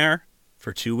down there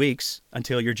for 2 weeks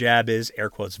until your jab is, air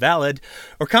quotes, valid,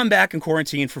 or come back and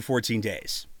quarantine for 14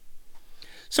 days.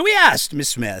 So we asked Ms.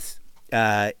 Smith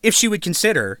if she would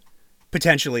consider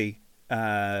potentially,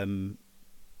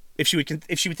 if she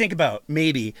would think about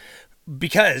maybe,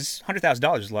 because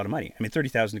 $100,000 is a lot of money. I mean,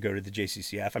 $30,000 to go to the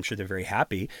JCCF. I'm sure they're very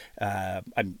happy. I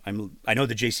know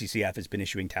the JCCF has been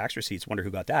issuing tax receipts. Wonder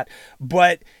who got that.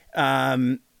 But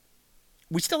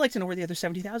we'd still like to know where the other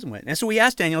 $70,000 went. And so we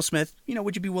asked Danielle Smith,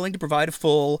 would you be willing to provide a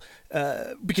full,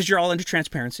 because you're all into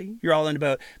transparency. You're all in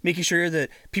about making sure that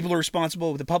people are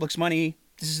responsible with the public's money.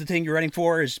 This is the thing you're running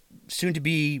for, is soon to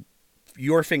be,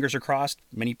 your fingers are crossed.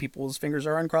 Many people's fingers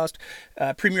are uncrossed.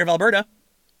 Premier of Alberta.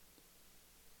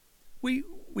 We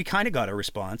kind of got a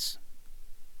response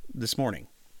this morning.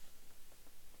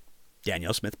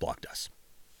 Danielle Smith blocked us.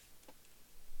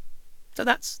 So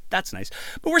that's nice.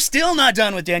 But we're still not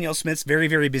done with Danielle Smith's very,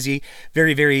 very busy,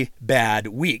 very, very bad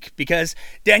week, because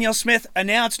Danielle Smith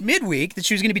announced midweek that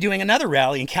she was going to be doing another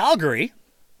rally in Calgary,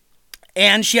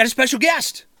 and she had a special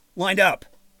guest lined up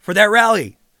for that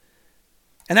rally.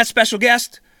 And that special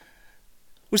guest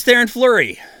was Theoren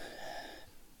Fleury.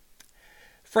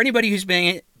 For anybody who's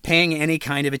been paying any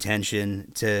kind of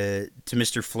attention to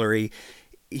Mr. Fleury,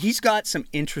 he's got some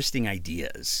interesting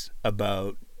ideas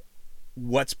about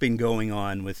what's been going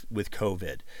on with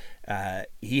COVID.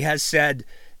 He has said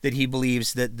that he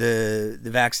believes that the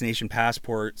vaccination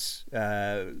passports,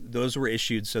 those were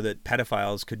issued so that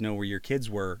pedophiles could know where your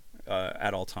kids were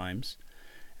at all times.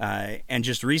 And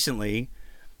just recently,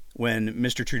 when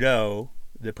Mr. Trudeau,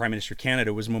 the Prime Minister of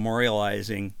Canada, was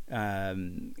memorializing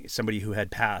somebody who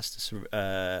had passed,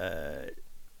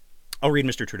 I'll read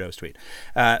Mr. Trudeau's tweet.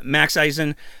 Max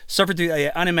Eisen suffered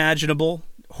the unimaginable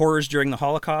horrors during the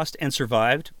Holocaust and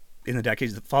survived. In the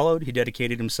decades that followed, he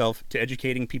dedicated himself to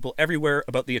educating people everywhere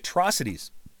about the atrocities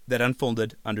that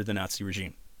unfolded under the Nazi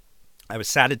regime. I was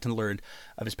saddened to learn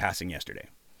of his passing yesterday.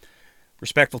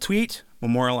 Respectful tweet,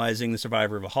 memorializing the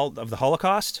survivor of the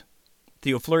Holocaust.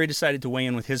 Theo Fleury decided to weigh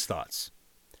in with his thoughts.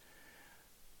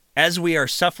 As we are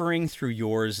suffering through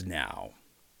yours now.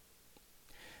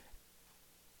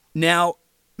 Now,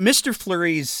 Mr.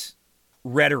 Fleury's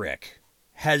rhetoric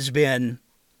has been,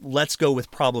 let's go with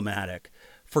problematic,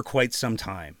 for quite some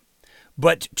time.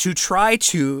 But to try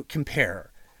to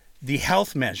compare the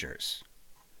health measures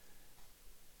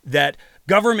that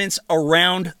governments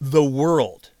around the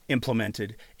world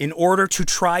implemented in order to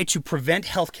try to prevent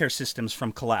healthcare systems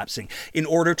from collapsing, in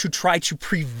order to try to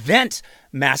prevent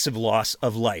massive loss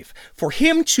of life, for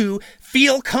him to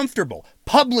feel comfortable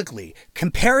publicly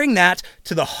comparing that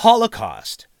to the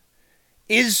Holocaust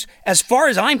is, as far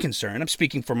as I'm concerned, I'm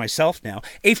speaking for myself now,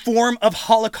 a form of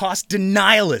Holocaust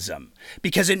denialism,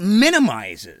 because it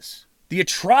minimizes the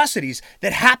atrocities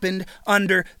that happened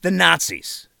under the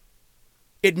Nazis.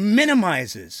 It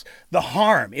minimizes the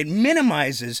harm. It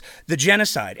minimizes the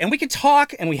genocide. And we could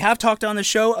talk, and we have talked on the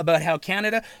show, about how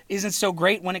Canada isn't so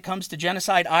great when it comes to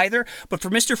genocide either. But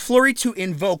for Mr. Fleury to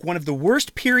invoke one of the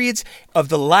worst periods of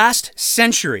the last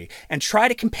century and try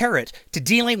to compare it to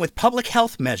dealing with public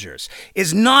health measures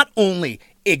is not only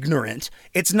ignorant,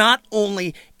 it's not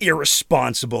only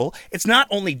irresponsible, it's not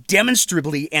only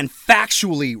demonstrably and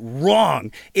factually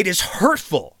wrong, it is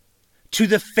hurtful to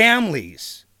the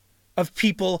families of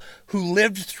people who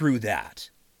lived through that.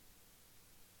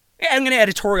 I'm going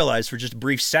to editorialize for just a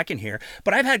brief second here,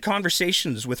 but I've had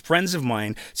conversations with friends of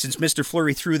mine since Mr.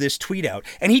 Fleury threw this tweet out,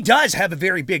 and he does have a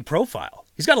very big profile.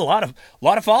 He's got a lot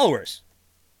of followers.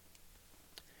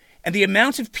 And the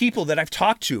amount of people that I've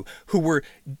talked to who were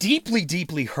deeply,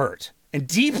 deeply hurt and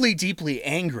deeply, deeply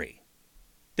angry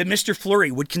that Mr.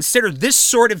 Fleury would consider this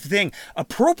sort of thing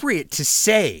appropriate to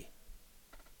say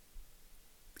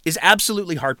is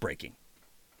absolutely heartbreaking.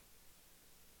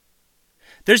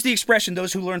 There's the expression,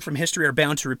 those who learn from history are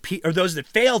bound to repeat, or those that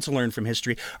fail to learn from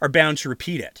history are bound to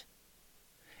repeat it.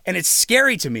 And it's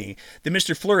scary to me that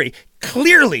Mr. Fleury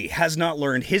clearly has not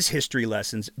learned his history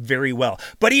lessons very well.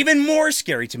 But even more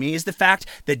scary to me is the fact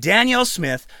that Danielle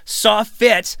Smith saw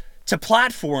fit to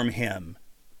platform him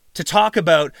to talk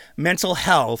about mental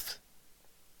health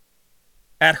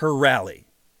at her rally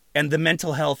and the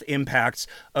mental health impacts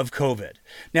of COVID.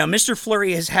 Now, Mr.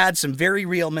 Fleury has had some very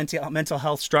real mental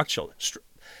health struggles.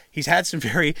 He's had some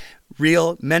very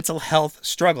real mental health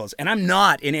struggles, and I'm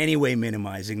not in any way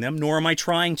minimizing them, nor am I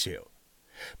trying to.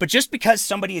 But just because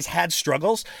somebody has had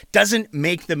struggles doesn't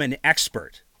make them an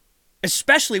expert,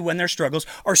 especially when their struggles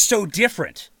are so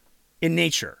different in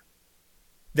nature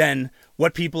than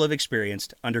what people have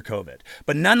experienced under COVID.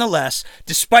 But nonetheless,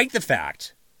 despite the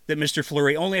fact that Mr.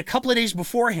 Fleury only a couple of days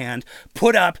beforehand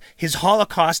put up his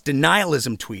Holocaust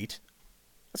denialism tweet,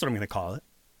 that's what I'm going to call it.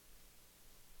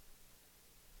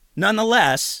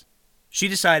 Nonetheless, she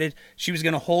decided she was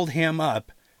going to hold him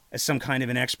up as some kind of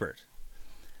an expert.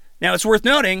 Now, it's worth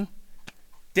noting,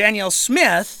 Danielle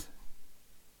Smith,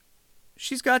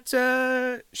 she's got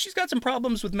some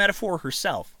problems with metaphor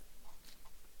herself.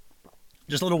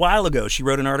 Just a little while ago, she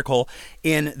wrote an article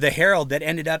in the Herald that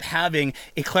ended up having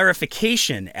a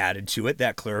clarification added to it.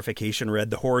 That clarification read,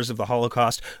 "The horrors of the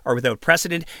Holocaust are without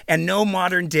precedent, and no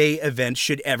modern-day event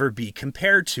should ever be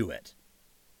compared to it."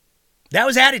 That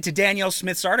was added to Danielle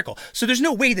Smith's article. So there's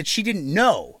no way that she didn't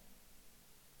know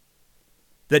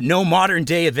that no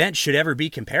modern-day event should ever be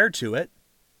compared to it.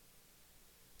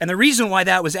 And the reason why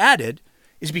that was added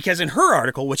is because in her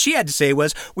article, what she had to say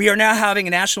was, "We are now having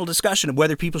a national discussion of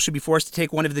whether people should be forced to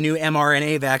take one of the new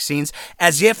mRNA vaccines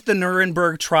as if the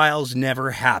Nuremberg trials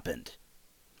never happened.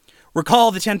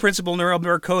 Recall the 10-principle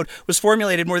Nuremberg Code was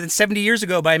formulated more than 70 years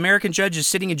ago by American judges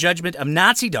sitting in judgment of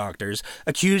Nazi doctors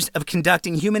accused of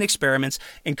conducting human experiments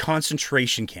in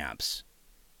concentration camps."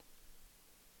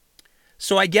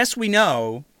 So I guess we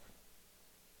know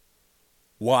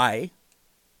why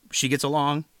she gets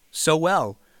along so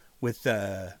well with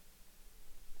Mr.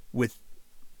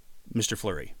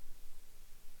 Fleury.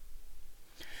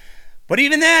 But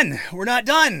even then, we're not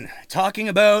done talking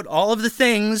about all of the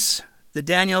things that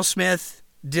Danielle Smith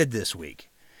did this week.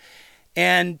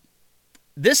 And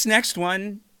this next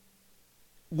one,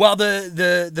 while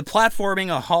the platforming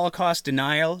a Holocaust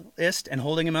denialist and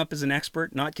holding him up as an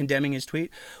expert, not condemning his tweet,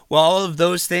 while all of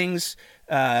those things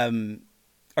are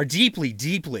deeply,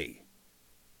 deeply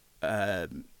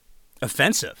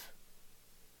offensive,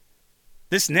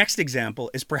 this next example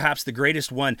is perhaps the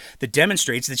greatest one that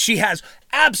demonstrates that she has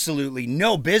absolutely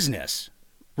no business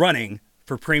running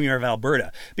for Premier of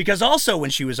Alberta. Because also when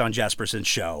she was on Jesperson's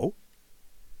show,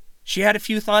 she had a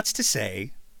few thoughts to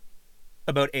say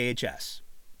about AHS.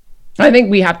 I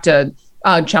think we have to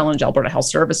challenge Alberta Health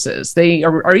Services. They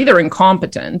are either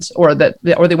incompetent or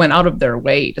they went out of their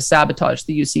way to sabotage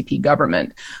the UCP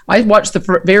government. I watched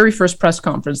the very first press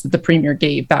conference that the Premier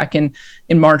gave back in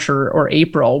March or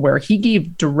April, where he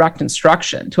gave direct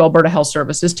instruction to Alberta Health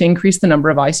Services to increase the number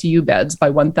of ICU beds by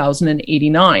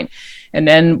 1,089. And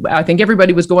then I think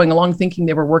everybody was going along thinking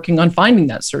they were working on finding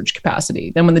that surge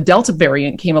capacity. Then when the Delta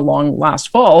variant came along last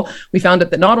fall, we found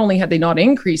out that not only had they not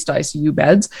increased ICU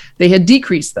beds, they had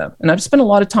decreased them. And I've spent a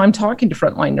lot of time talking to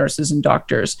frontline nurses and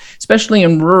doctors, especially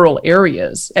in rural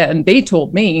areas. And they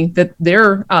told me that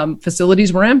their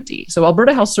facilities were empty. So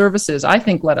Alberta Health Services, I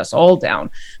think, let us all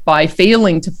down by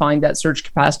failing to find that surge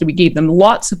capacity. We gave them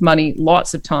lots of money,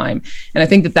 lots of time. And I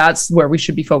think that that's where we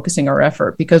should be focusing our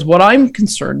effort, because what I'm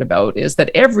concerned about is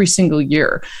that every single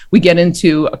year we get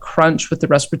into a crunch with the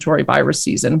respiratory virus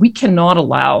season. We cannot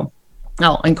allow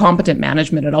incompetent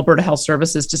management at Alberta Health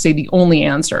Services to say the only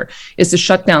answer is to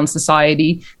shut down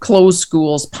society, close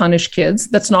schools, punish kids.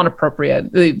 That's not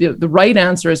appropriate. The right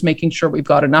answer is making sure we've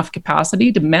got enough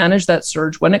capacity to manage that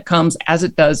surge when it comes, as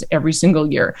it does every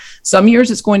single year. Some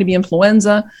years it's going to be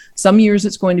influenza. Some years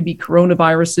it's going to be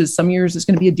coronaviruses. Some years it's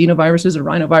going to be adenoviruses or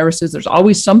rhinoviruses. There's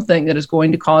always something that is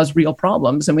going to cause real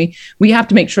problems. And we have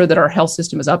to make sure that our health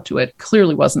system is up to it.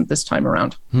 Clearly wasn't this time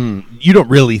around. You don't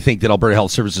really think that Alberta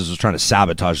Health Services was trying to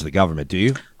sabotage the government, do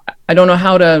you? I don't know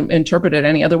how to interpret it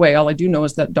any other way. All I do know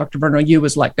is that Dr. Verno Yu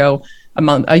was let go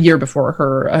a year before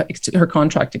her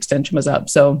contract extension was up.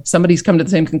 So somebody's come to the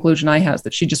same conclusion I has,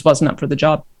 that she just wasn't up for the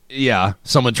job. Yeah,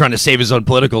 someone trying to save his own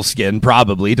political skin,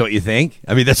 probably, don't you think?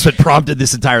 I mean, that's what prompted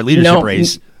this entire leadership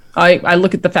race. I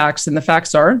look at the facts, and the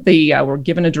facts are they were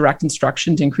given a direct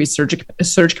instruction to increase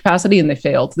surge capacity, and they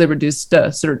failed. They reduced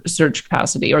surge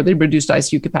capacity, or they reduced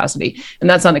ICU capacity, and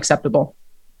that's unacceptable.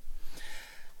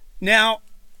 Now,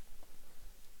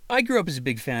 I grew up as a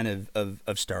big fan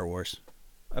of Star Wars.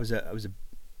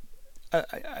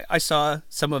 I saw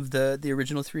some of the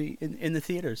original three in the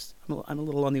theaters. I'm a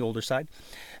little on the older side,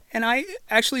 and I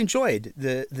actually enjoyed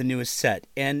the newest set.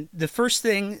 And the first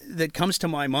thing that comes to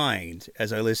my mind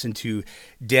as I listen to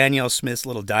Danielle Smith's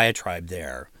little diatribe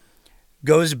there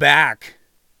goes back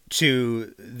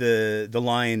to the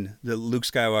line that Luke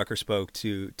Skywalker spoke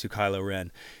to Kylo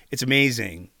Ren. It's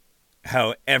amazing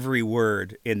how every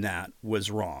word in that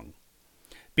was wrong,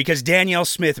 because Danielle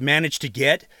Smith managed to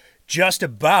get just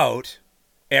about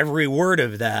every word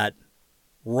of that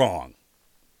wrong.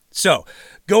 So,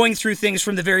 going through things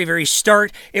from the very, very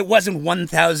start, it wasn't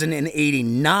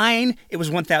 1,089, it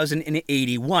was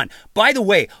 1,081. By the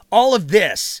way, all of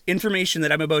this information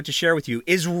that I'm about to share with you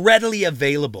is readily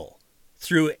available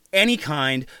through any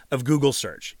kind of Google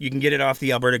search. You can get it off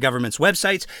the Alberta government's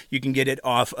websites. You can get it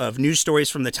off of news stories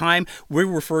from the time. We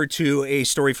referred to a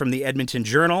story from the Edmonton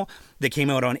Journal that came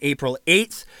out on April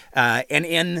 8th. And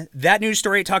in that news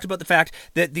story, it talked about the fact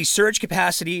that the surge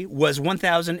capacity was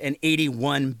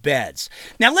 1,081 beds.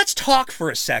 Now, let's talk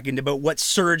for a second about what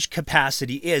surge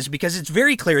capacity is, because it's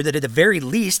very clear that at the very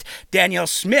least, Danielle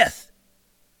Smith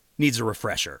needs a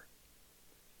refresher.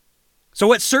 So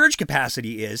what surge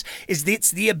capacity is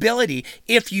it's the ability,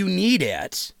 if you need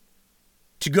it,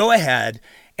 to go ahead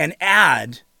and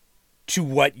add to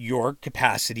what your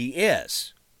capacity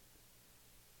is.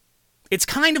 It's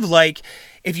kind of like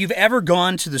if you've ever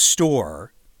gone to the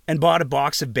store and bought a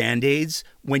box of Band-Aids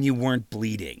when you weren't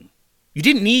bleeding. You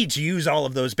didn't need to use all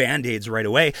of those Band-Aids right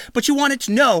away, but you wanted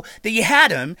to know that you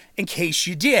had them in case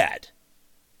you did.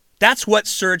 That's what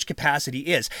surge capacity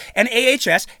is. And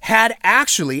AHS had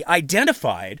actually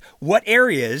identified what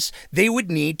areas they would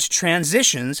need to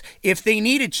transitions if they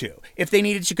needed to. If they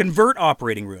needed to convert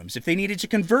operating rooms, if they needed to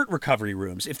convert recovery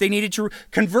rooms, if they needed to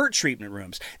convert treatment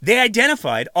rooms. They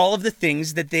identified all of the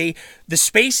things that the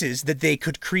spaces that they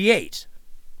could create.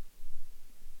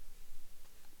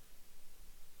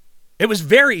 It was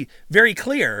very, very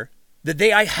clear that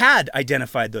they had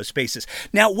identified those spaces.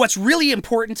 Now, what's really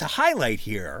important to highlight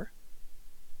here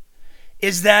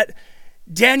is that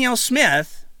Danielle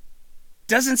Smith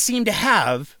doesn't seem to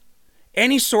have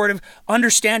any sort of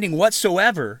understanding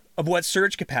whatsoever of what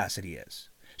surge capacity is.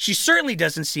 She certainly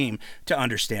doesn't seem to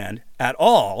understand at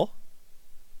all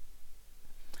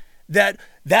that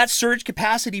surge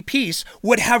capacity piece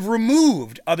would have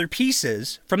removed other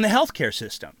pieces from the healthcare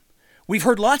system. We've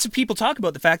heard lots of people talk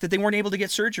about the fact that they weren't able to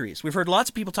get surgeries. We've heard lots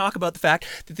of people talk about the fact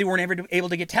that they weren't ever able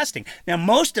to get testing. Now,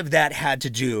 most of that had to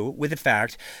do with the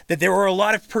fact that there were a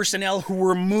lot of personnel who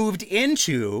were moved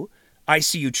into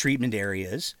ICU treatment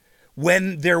areas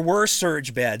when there were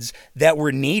surge beds that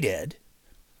were needed.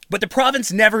 But the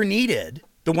province never needed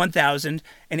the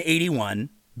 1,081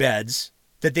 beds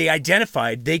that they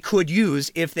identified they could use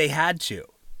if they had to.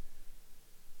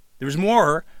 There was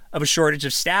more of a shortage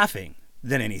of staffing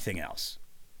than anything else.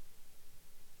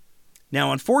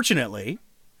 Now, unfortunately,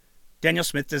 Danielle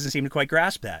Smith doesn't seem to quite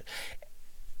grasp that.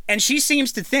 And she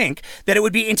seems to think that it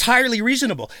would be entirely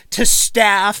reasonable to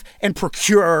staff and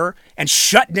procure and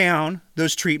shut down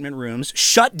those treatment rooms,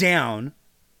 shut down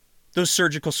those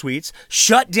surgical suites,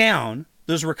 shut down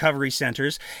those recovery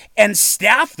centers, and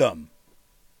staff them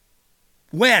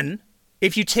when,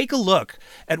 if you take a look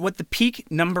at what the peak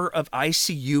number of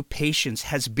ICU patients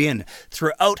has been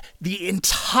throughout the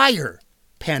entire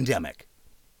pandemic,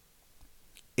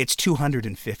 it's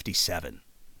 257.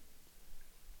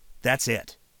 That's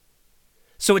it.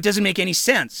 So it doesn't make any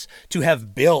sense to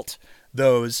have built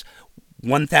those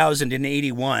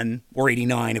 1,081 or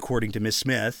 89, according to Ms.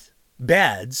 Smith,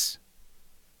 beds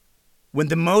when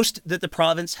the most that the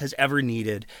province has ever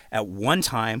needed at one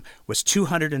time was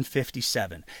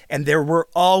 257. And there were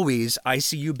always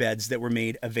ICU beds that were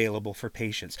made available for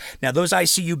patients. Now, those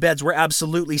ICU beds were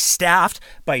absolutely staffed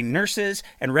by nurses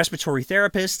and respiratory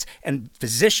therapists and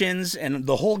physicians and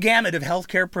the whole gamut of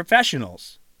healthcare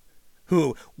professionals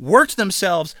who worked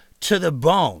themselves to the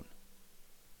bone.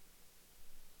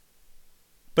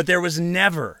 But there was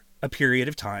never a period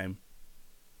of time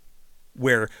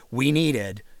where we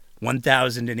needed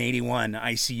 1,081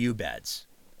 ICU beds.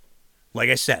 Like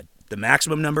I said, the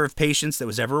maximum number of patients that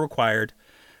was ever required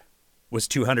was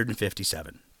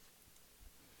 257.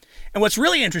 And what's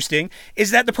really interesting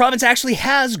is that the province actually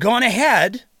has gone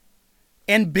ahead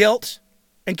and built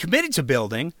and committed to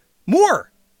building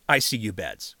more ICU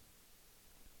beds.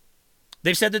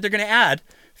 They've said that they're going to add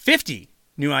 50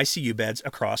 new ICU beds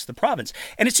across the province.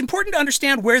 And it's important to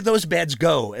understand where those beds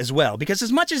go as well, because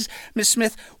as much as Ms.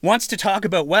 Smith wants to talk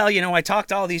about, well, you know, I talked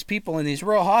to all these people in these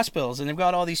rural hospitals and they've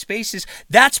got all these spaces,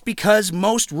 that's because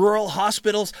most rural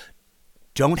hospitals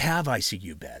don't have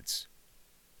ICU beds.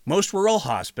 Most rural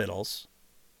hospitals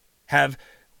have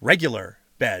regular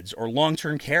beds or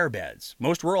long-term care beds.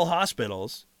 Most rural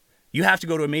hospitals, you have to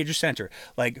go to a major center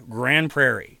like Grand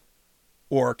Prairie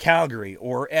or Calgary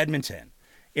or Edmonton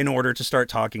in order to start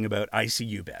talking about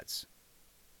ICU beds.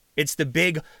 It's the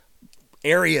big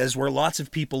areas where lots of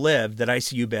people live that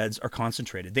ICU beds are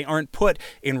concentrated. They aren't put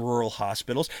in rural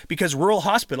hospitals because rural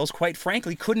hospitals, quite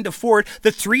frankly, couldn't afford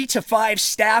the 3 to 5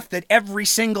 staff that every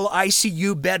single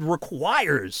ICU bed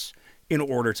requires in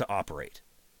order to operate.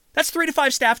 That's 3 to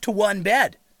 5 staff to one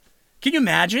bed. Can you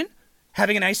imagine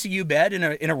having an ICU bed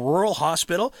in a rural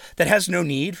hospital that has no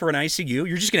need for an ICU?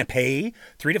 You're just going to pay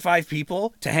 3 to 5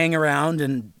 people to hang around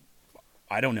and,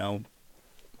 I don't know,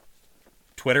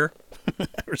 Twitter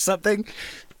or something.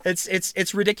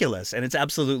 It's ridiculous and it's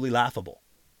absolutely laughable.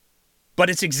 But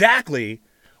it's exactly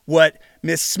what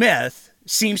Miss Smith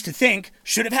seems to think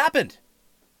should have happened.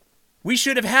 We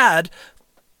should have had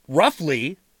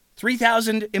roughly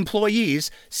 3,000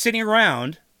 employees sitting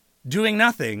around doing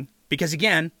nothing because,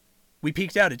 again, we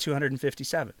peaked out at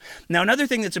 257. Now, another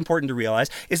thing that's important to realize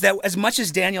is that as much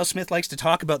as Danielle Smith likes to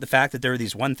talk about the fact that there are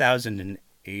these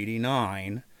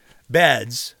 1,089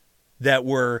 beds that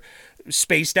were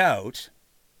spaced out,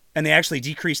 and they actually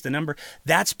decreased the number,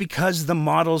 that's because the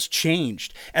models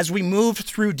changed. As we moved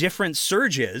through different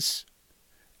surges,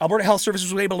 Alberta Health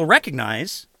Services was able to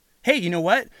recognize, hey, you know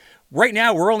what? Right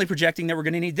now, we're only projecting that we're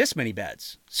going to need this many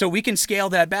beds. So we can scale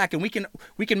that back and we can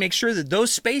make sure that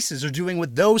those spaces are doing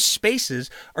what those spaces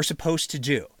are supposed to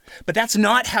do. But that's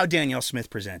not how Danielle Smith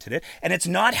presented it, and it's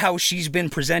not how she's been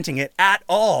presenting it at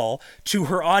all to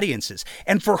her audiences.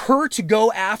 And for her to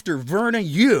go after Verna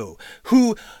Yu,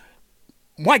 who,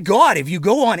 my God, if you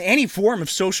go on any form of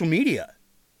social media,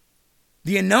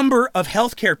 the number of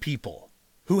healthcare people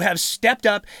who have stepped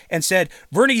up and said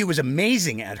Verna Yu was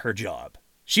amazing at her job.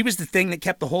 She was the thing that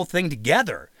kept the whole thing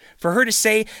together. For her to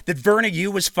say that Verna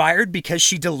Yu was fired because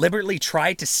she deliberately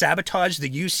tried to sabotage the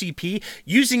UCP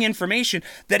using information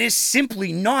that is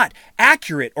simply not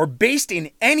accurate or based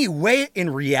in any way in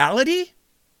reality,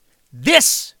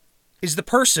 this is the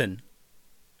person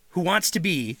who wants to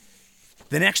be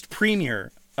the next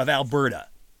premier of Alberta.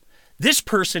 This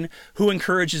person who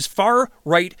encourages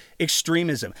far-right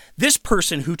extremism. This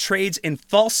person who trades in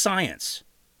false science.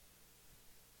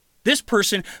 This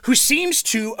person who seems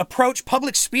to approach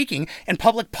public speaking and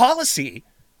public policy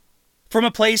from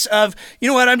a place of, you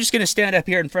know what, I'm just going to stand up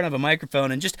here in front of a microphone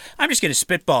and I'm just going to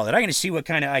spitball it. I'm going to see what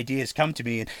kind of ideas come to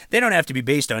me. And they don't have to be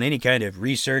based on any kind of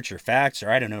research or facts or,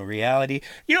 I don't know, reality.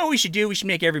 You know what we should do? We should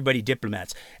make everybody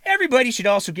diplomats. Everybody should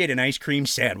also get an ice cream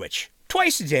sandwich.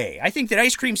 Twice a day. I think that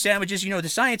ice cream sandwiches, the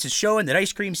science is showing that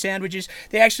ice cream sandwiches,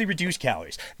 they actually reduce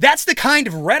calories. That's the kind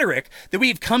of rhetoric that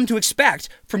we've come to expect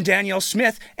from Danielle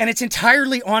Smith, and it's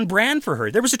entirely on brand for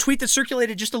her. There was a tweet that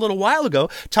circulated just a little while ago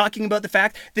talking about the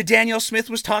fact that Danielle Smith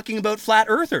was talking about flat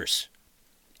earthers.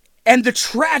 And the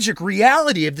tragic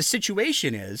reality of the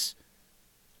situation is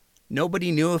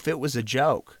nobody knew if it was a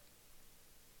joke.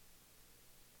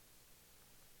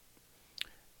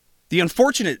 The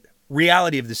unfortunate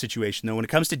reality of the situation, though, when it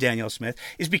comes to Danielle Smith,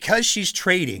 is because she's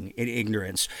trading in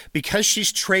ignorance, because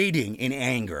she's trading in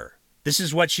anger. This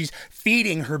is what she's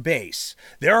feeding her base.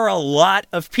 There are a lot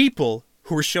of people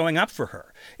who are showing up for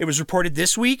her. It was reported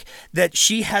this week that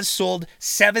she has sold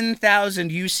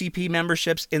 7,000 UCP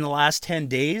memberships in the last 10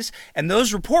 days, and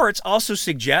those reports also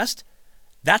suggest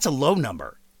that's a low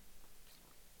number.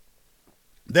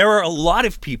 There are a lot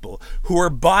of people who are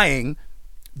buying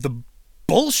the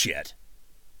bullshit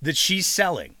that she's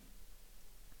selling.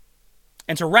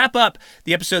 And to wrap up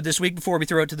the episode this week before we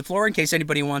throw it to the floor, in case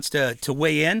anybody wants to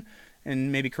weigh in and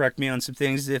maybe correct me on some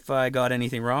things if I got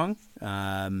anything wrong,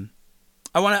 I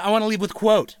want to leave with a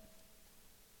quote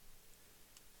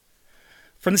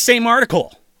from the same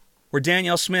article where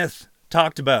Danielle Smith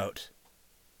talked about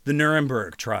the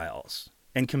Nuremberg trials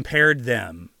and compared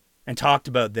them and talked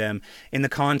about them in the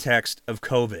context of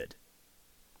COVID.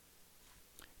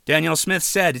 Danielle Smith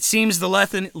said, "It seems the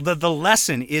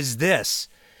lesson is this.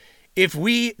 If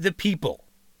we, the people,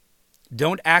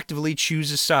 don't actively choose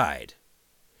a side,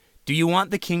 do you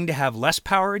want the king to have less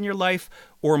power in your life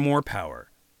or more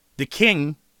power? The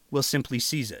king will simply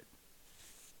seize it."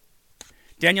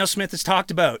 Danielle Smith has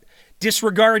talked about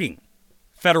disregarding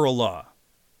federal law.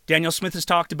 Danielle Smith has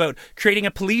talked about creating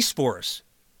a police force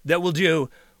that will do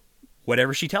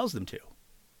whatever she tells them to.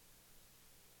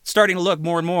 It's starting to look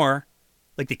more and more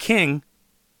like the king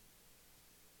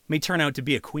may turn out to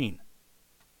be a queen.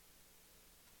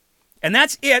 And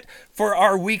that's it for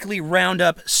our weekly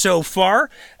roundup so far.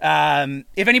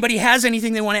 If anybody has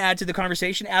anything they want to add to the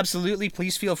conversation, absolutely,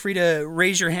 please feel free to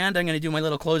raise your hand. I'm going to do my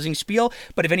little closing spiel.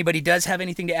 But if anybody does have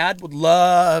anything to add, would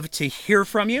love to hear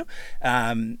from you.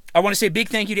 I want to say a big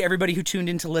thank you to everybody who tuned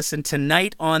in to listen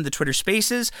tonight on the Twitter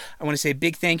Spaces. I want to say a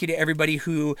big thank you to everybody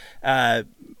who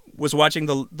was watching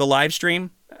the live stream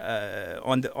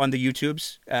on the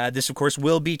YouTubes. This, of course,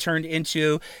 will be turned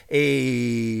into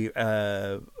an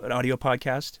audio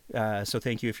podcast. So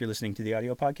thank you if you're listening to the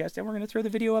audio podcast. And we're going to throw the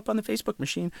video up on the Facebook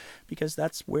machine because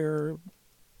that's where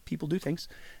people do things.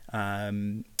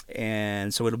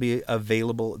 And so it'll be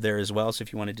available there as well. So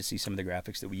if you wanted to see some of the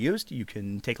graphics that we used, you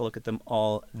can take a look at them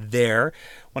all there.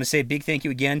 I want to say a big thank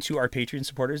you again to our Patreon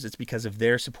supporters. It's because of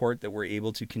their support that we're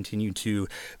able to continue to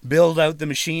build out the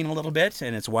machine a little bit.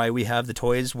 And it's why we have the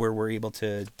toys where we're able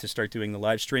to start doing the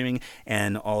live streaming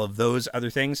and all of those other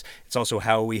things. It's also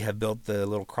how we have built the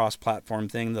little cross-platform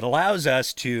thing that allows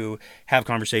us to have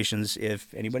conversations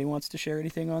if anybody wants to share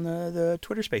anything on the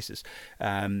Twitter Spaces.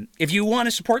 If you want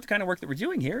to support the kind of work that we're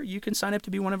doing here, you can sign up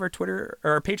to be one of our Twitter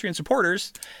or our Patreon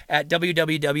supporters at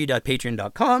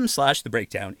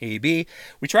www.patreon.com/thebreakdownab.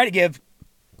 We try to give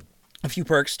a few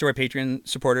perks to our Patreon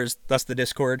supporters, thus the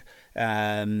Discord,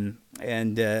 and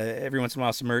every once in a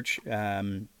while some merch.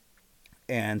 And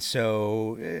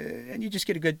you just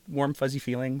get a good, warm, fuzzy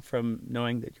feeling from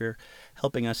knowing that you're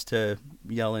helping us to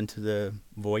yell into the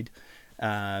void.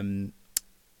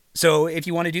 So if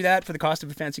you want to do that for the cost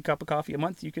of a fancy cup of coffee a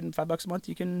month, you can $5 a month.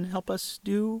 You can help us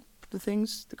do the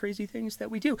crazy things that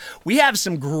we do. We have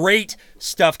some great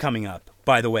stuff coming up,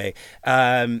 by the way.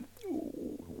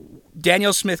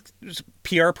 Danielle Smith's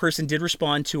PR person did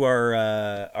respond to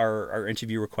our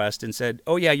interview request and said,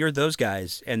 "Oh yeah, you're those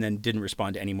guys," and then didn't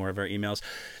respond to any more of our emails.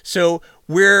 So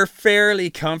we're fairly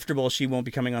comfortable she won't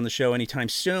be coming on the show anytime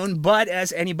soon. But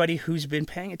as anybody who's been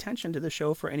paying attention to the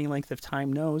show for any length of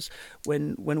time knows,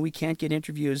 when we can't get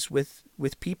interviews with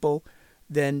people,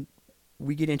 then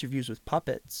we get interviews with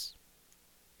puppets,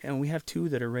 and we have 2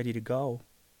 that are ready to go.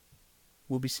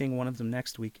 We'll be seeing one of them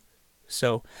next week.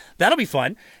 So that'll be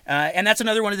fun. And that's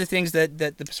another one of the things that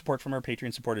the support from our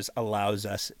Patreon supporters allows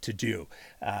us to do.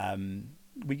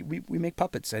 We make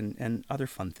puppets and other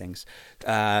fun things.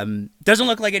 Doesn't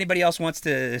look like anybody else wants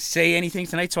to say anything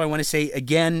tonight. So I want to say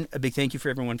again, a big thank you for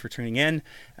everyone for tuning in.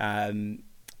 And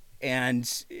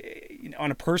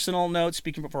on a personal note,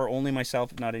 speaking for only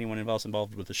myself, not anyone else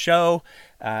involved with the show,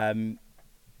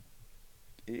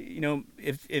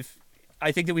 if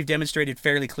I think that we've demonstrated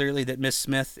fairly clearly that Miss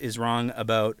Smith is wrong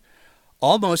about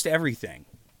almost everything.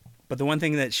 But the one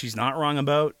thing that she's not wrong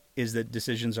about is that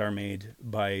decisions are made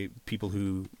by people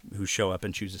who show up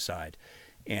and choose a side.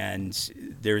 And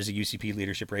there is a UCP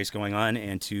leadership race going on.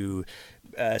 And to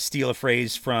steal a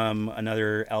phrase from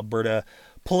another Alberta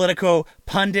Politico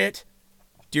pundit,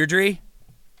 Deirdre,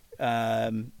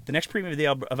 the next premier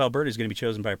of Alberta is going to be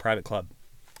chosen by a private club.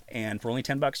 And for only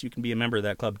 $10, you can be a member of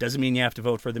that club. Doesn't mean you have to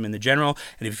vote for them in the general.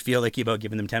 And if you feel like about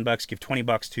giving them $10, give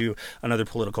 $20 to another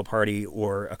political party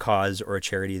or a cause or a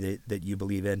charity that you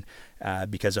believe in.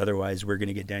 Because otherwise, we're going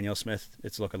to get Danielle Smith,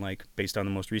 it's looking like, based on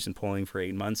the most recent polling for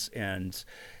 8 months. And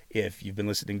if you've been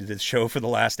listening to this show for the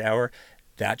last hour,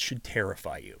 that should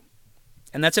terrify you.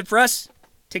 And that's it for us.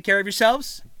 Take care of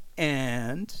yourselves.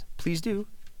 And please do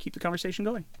keep the conversation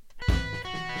going.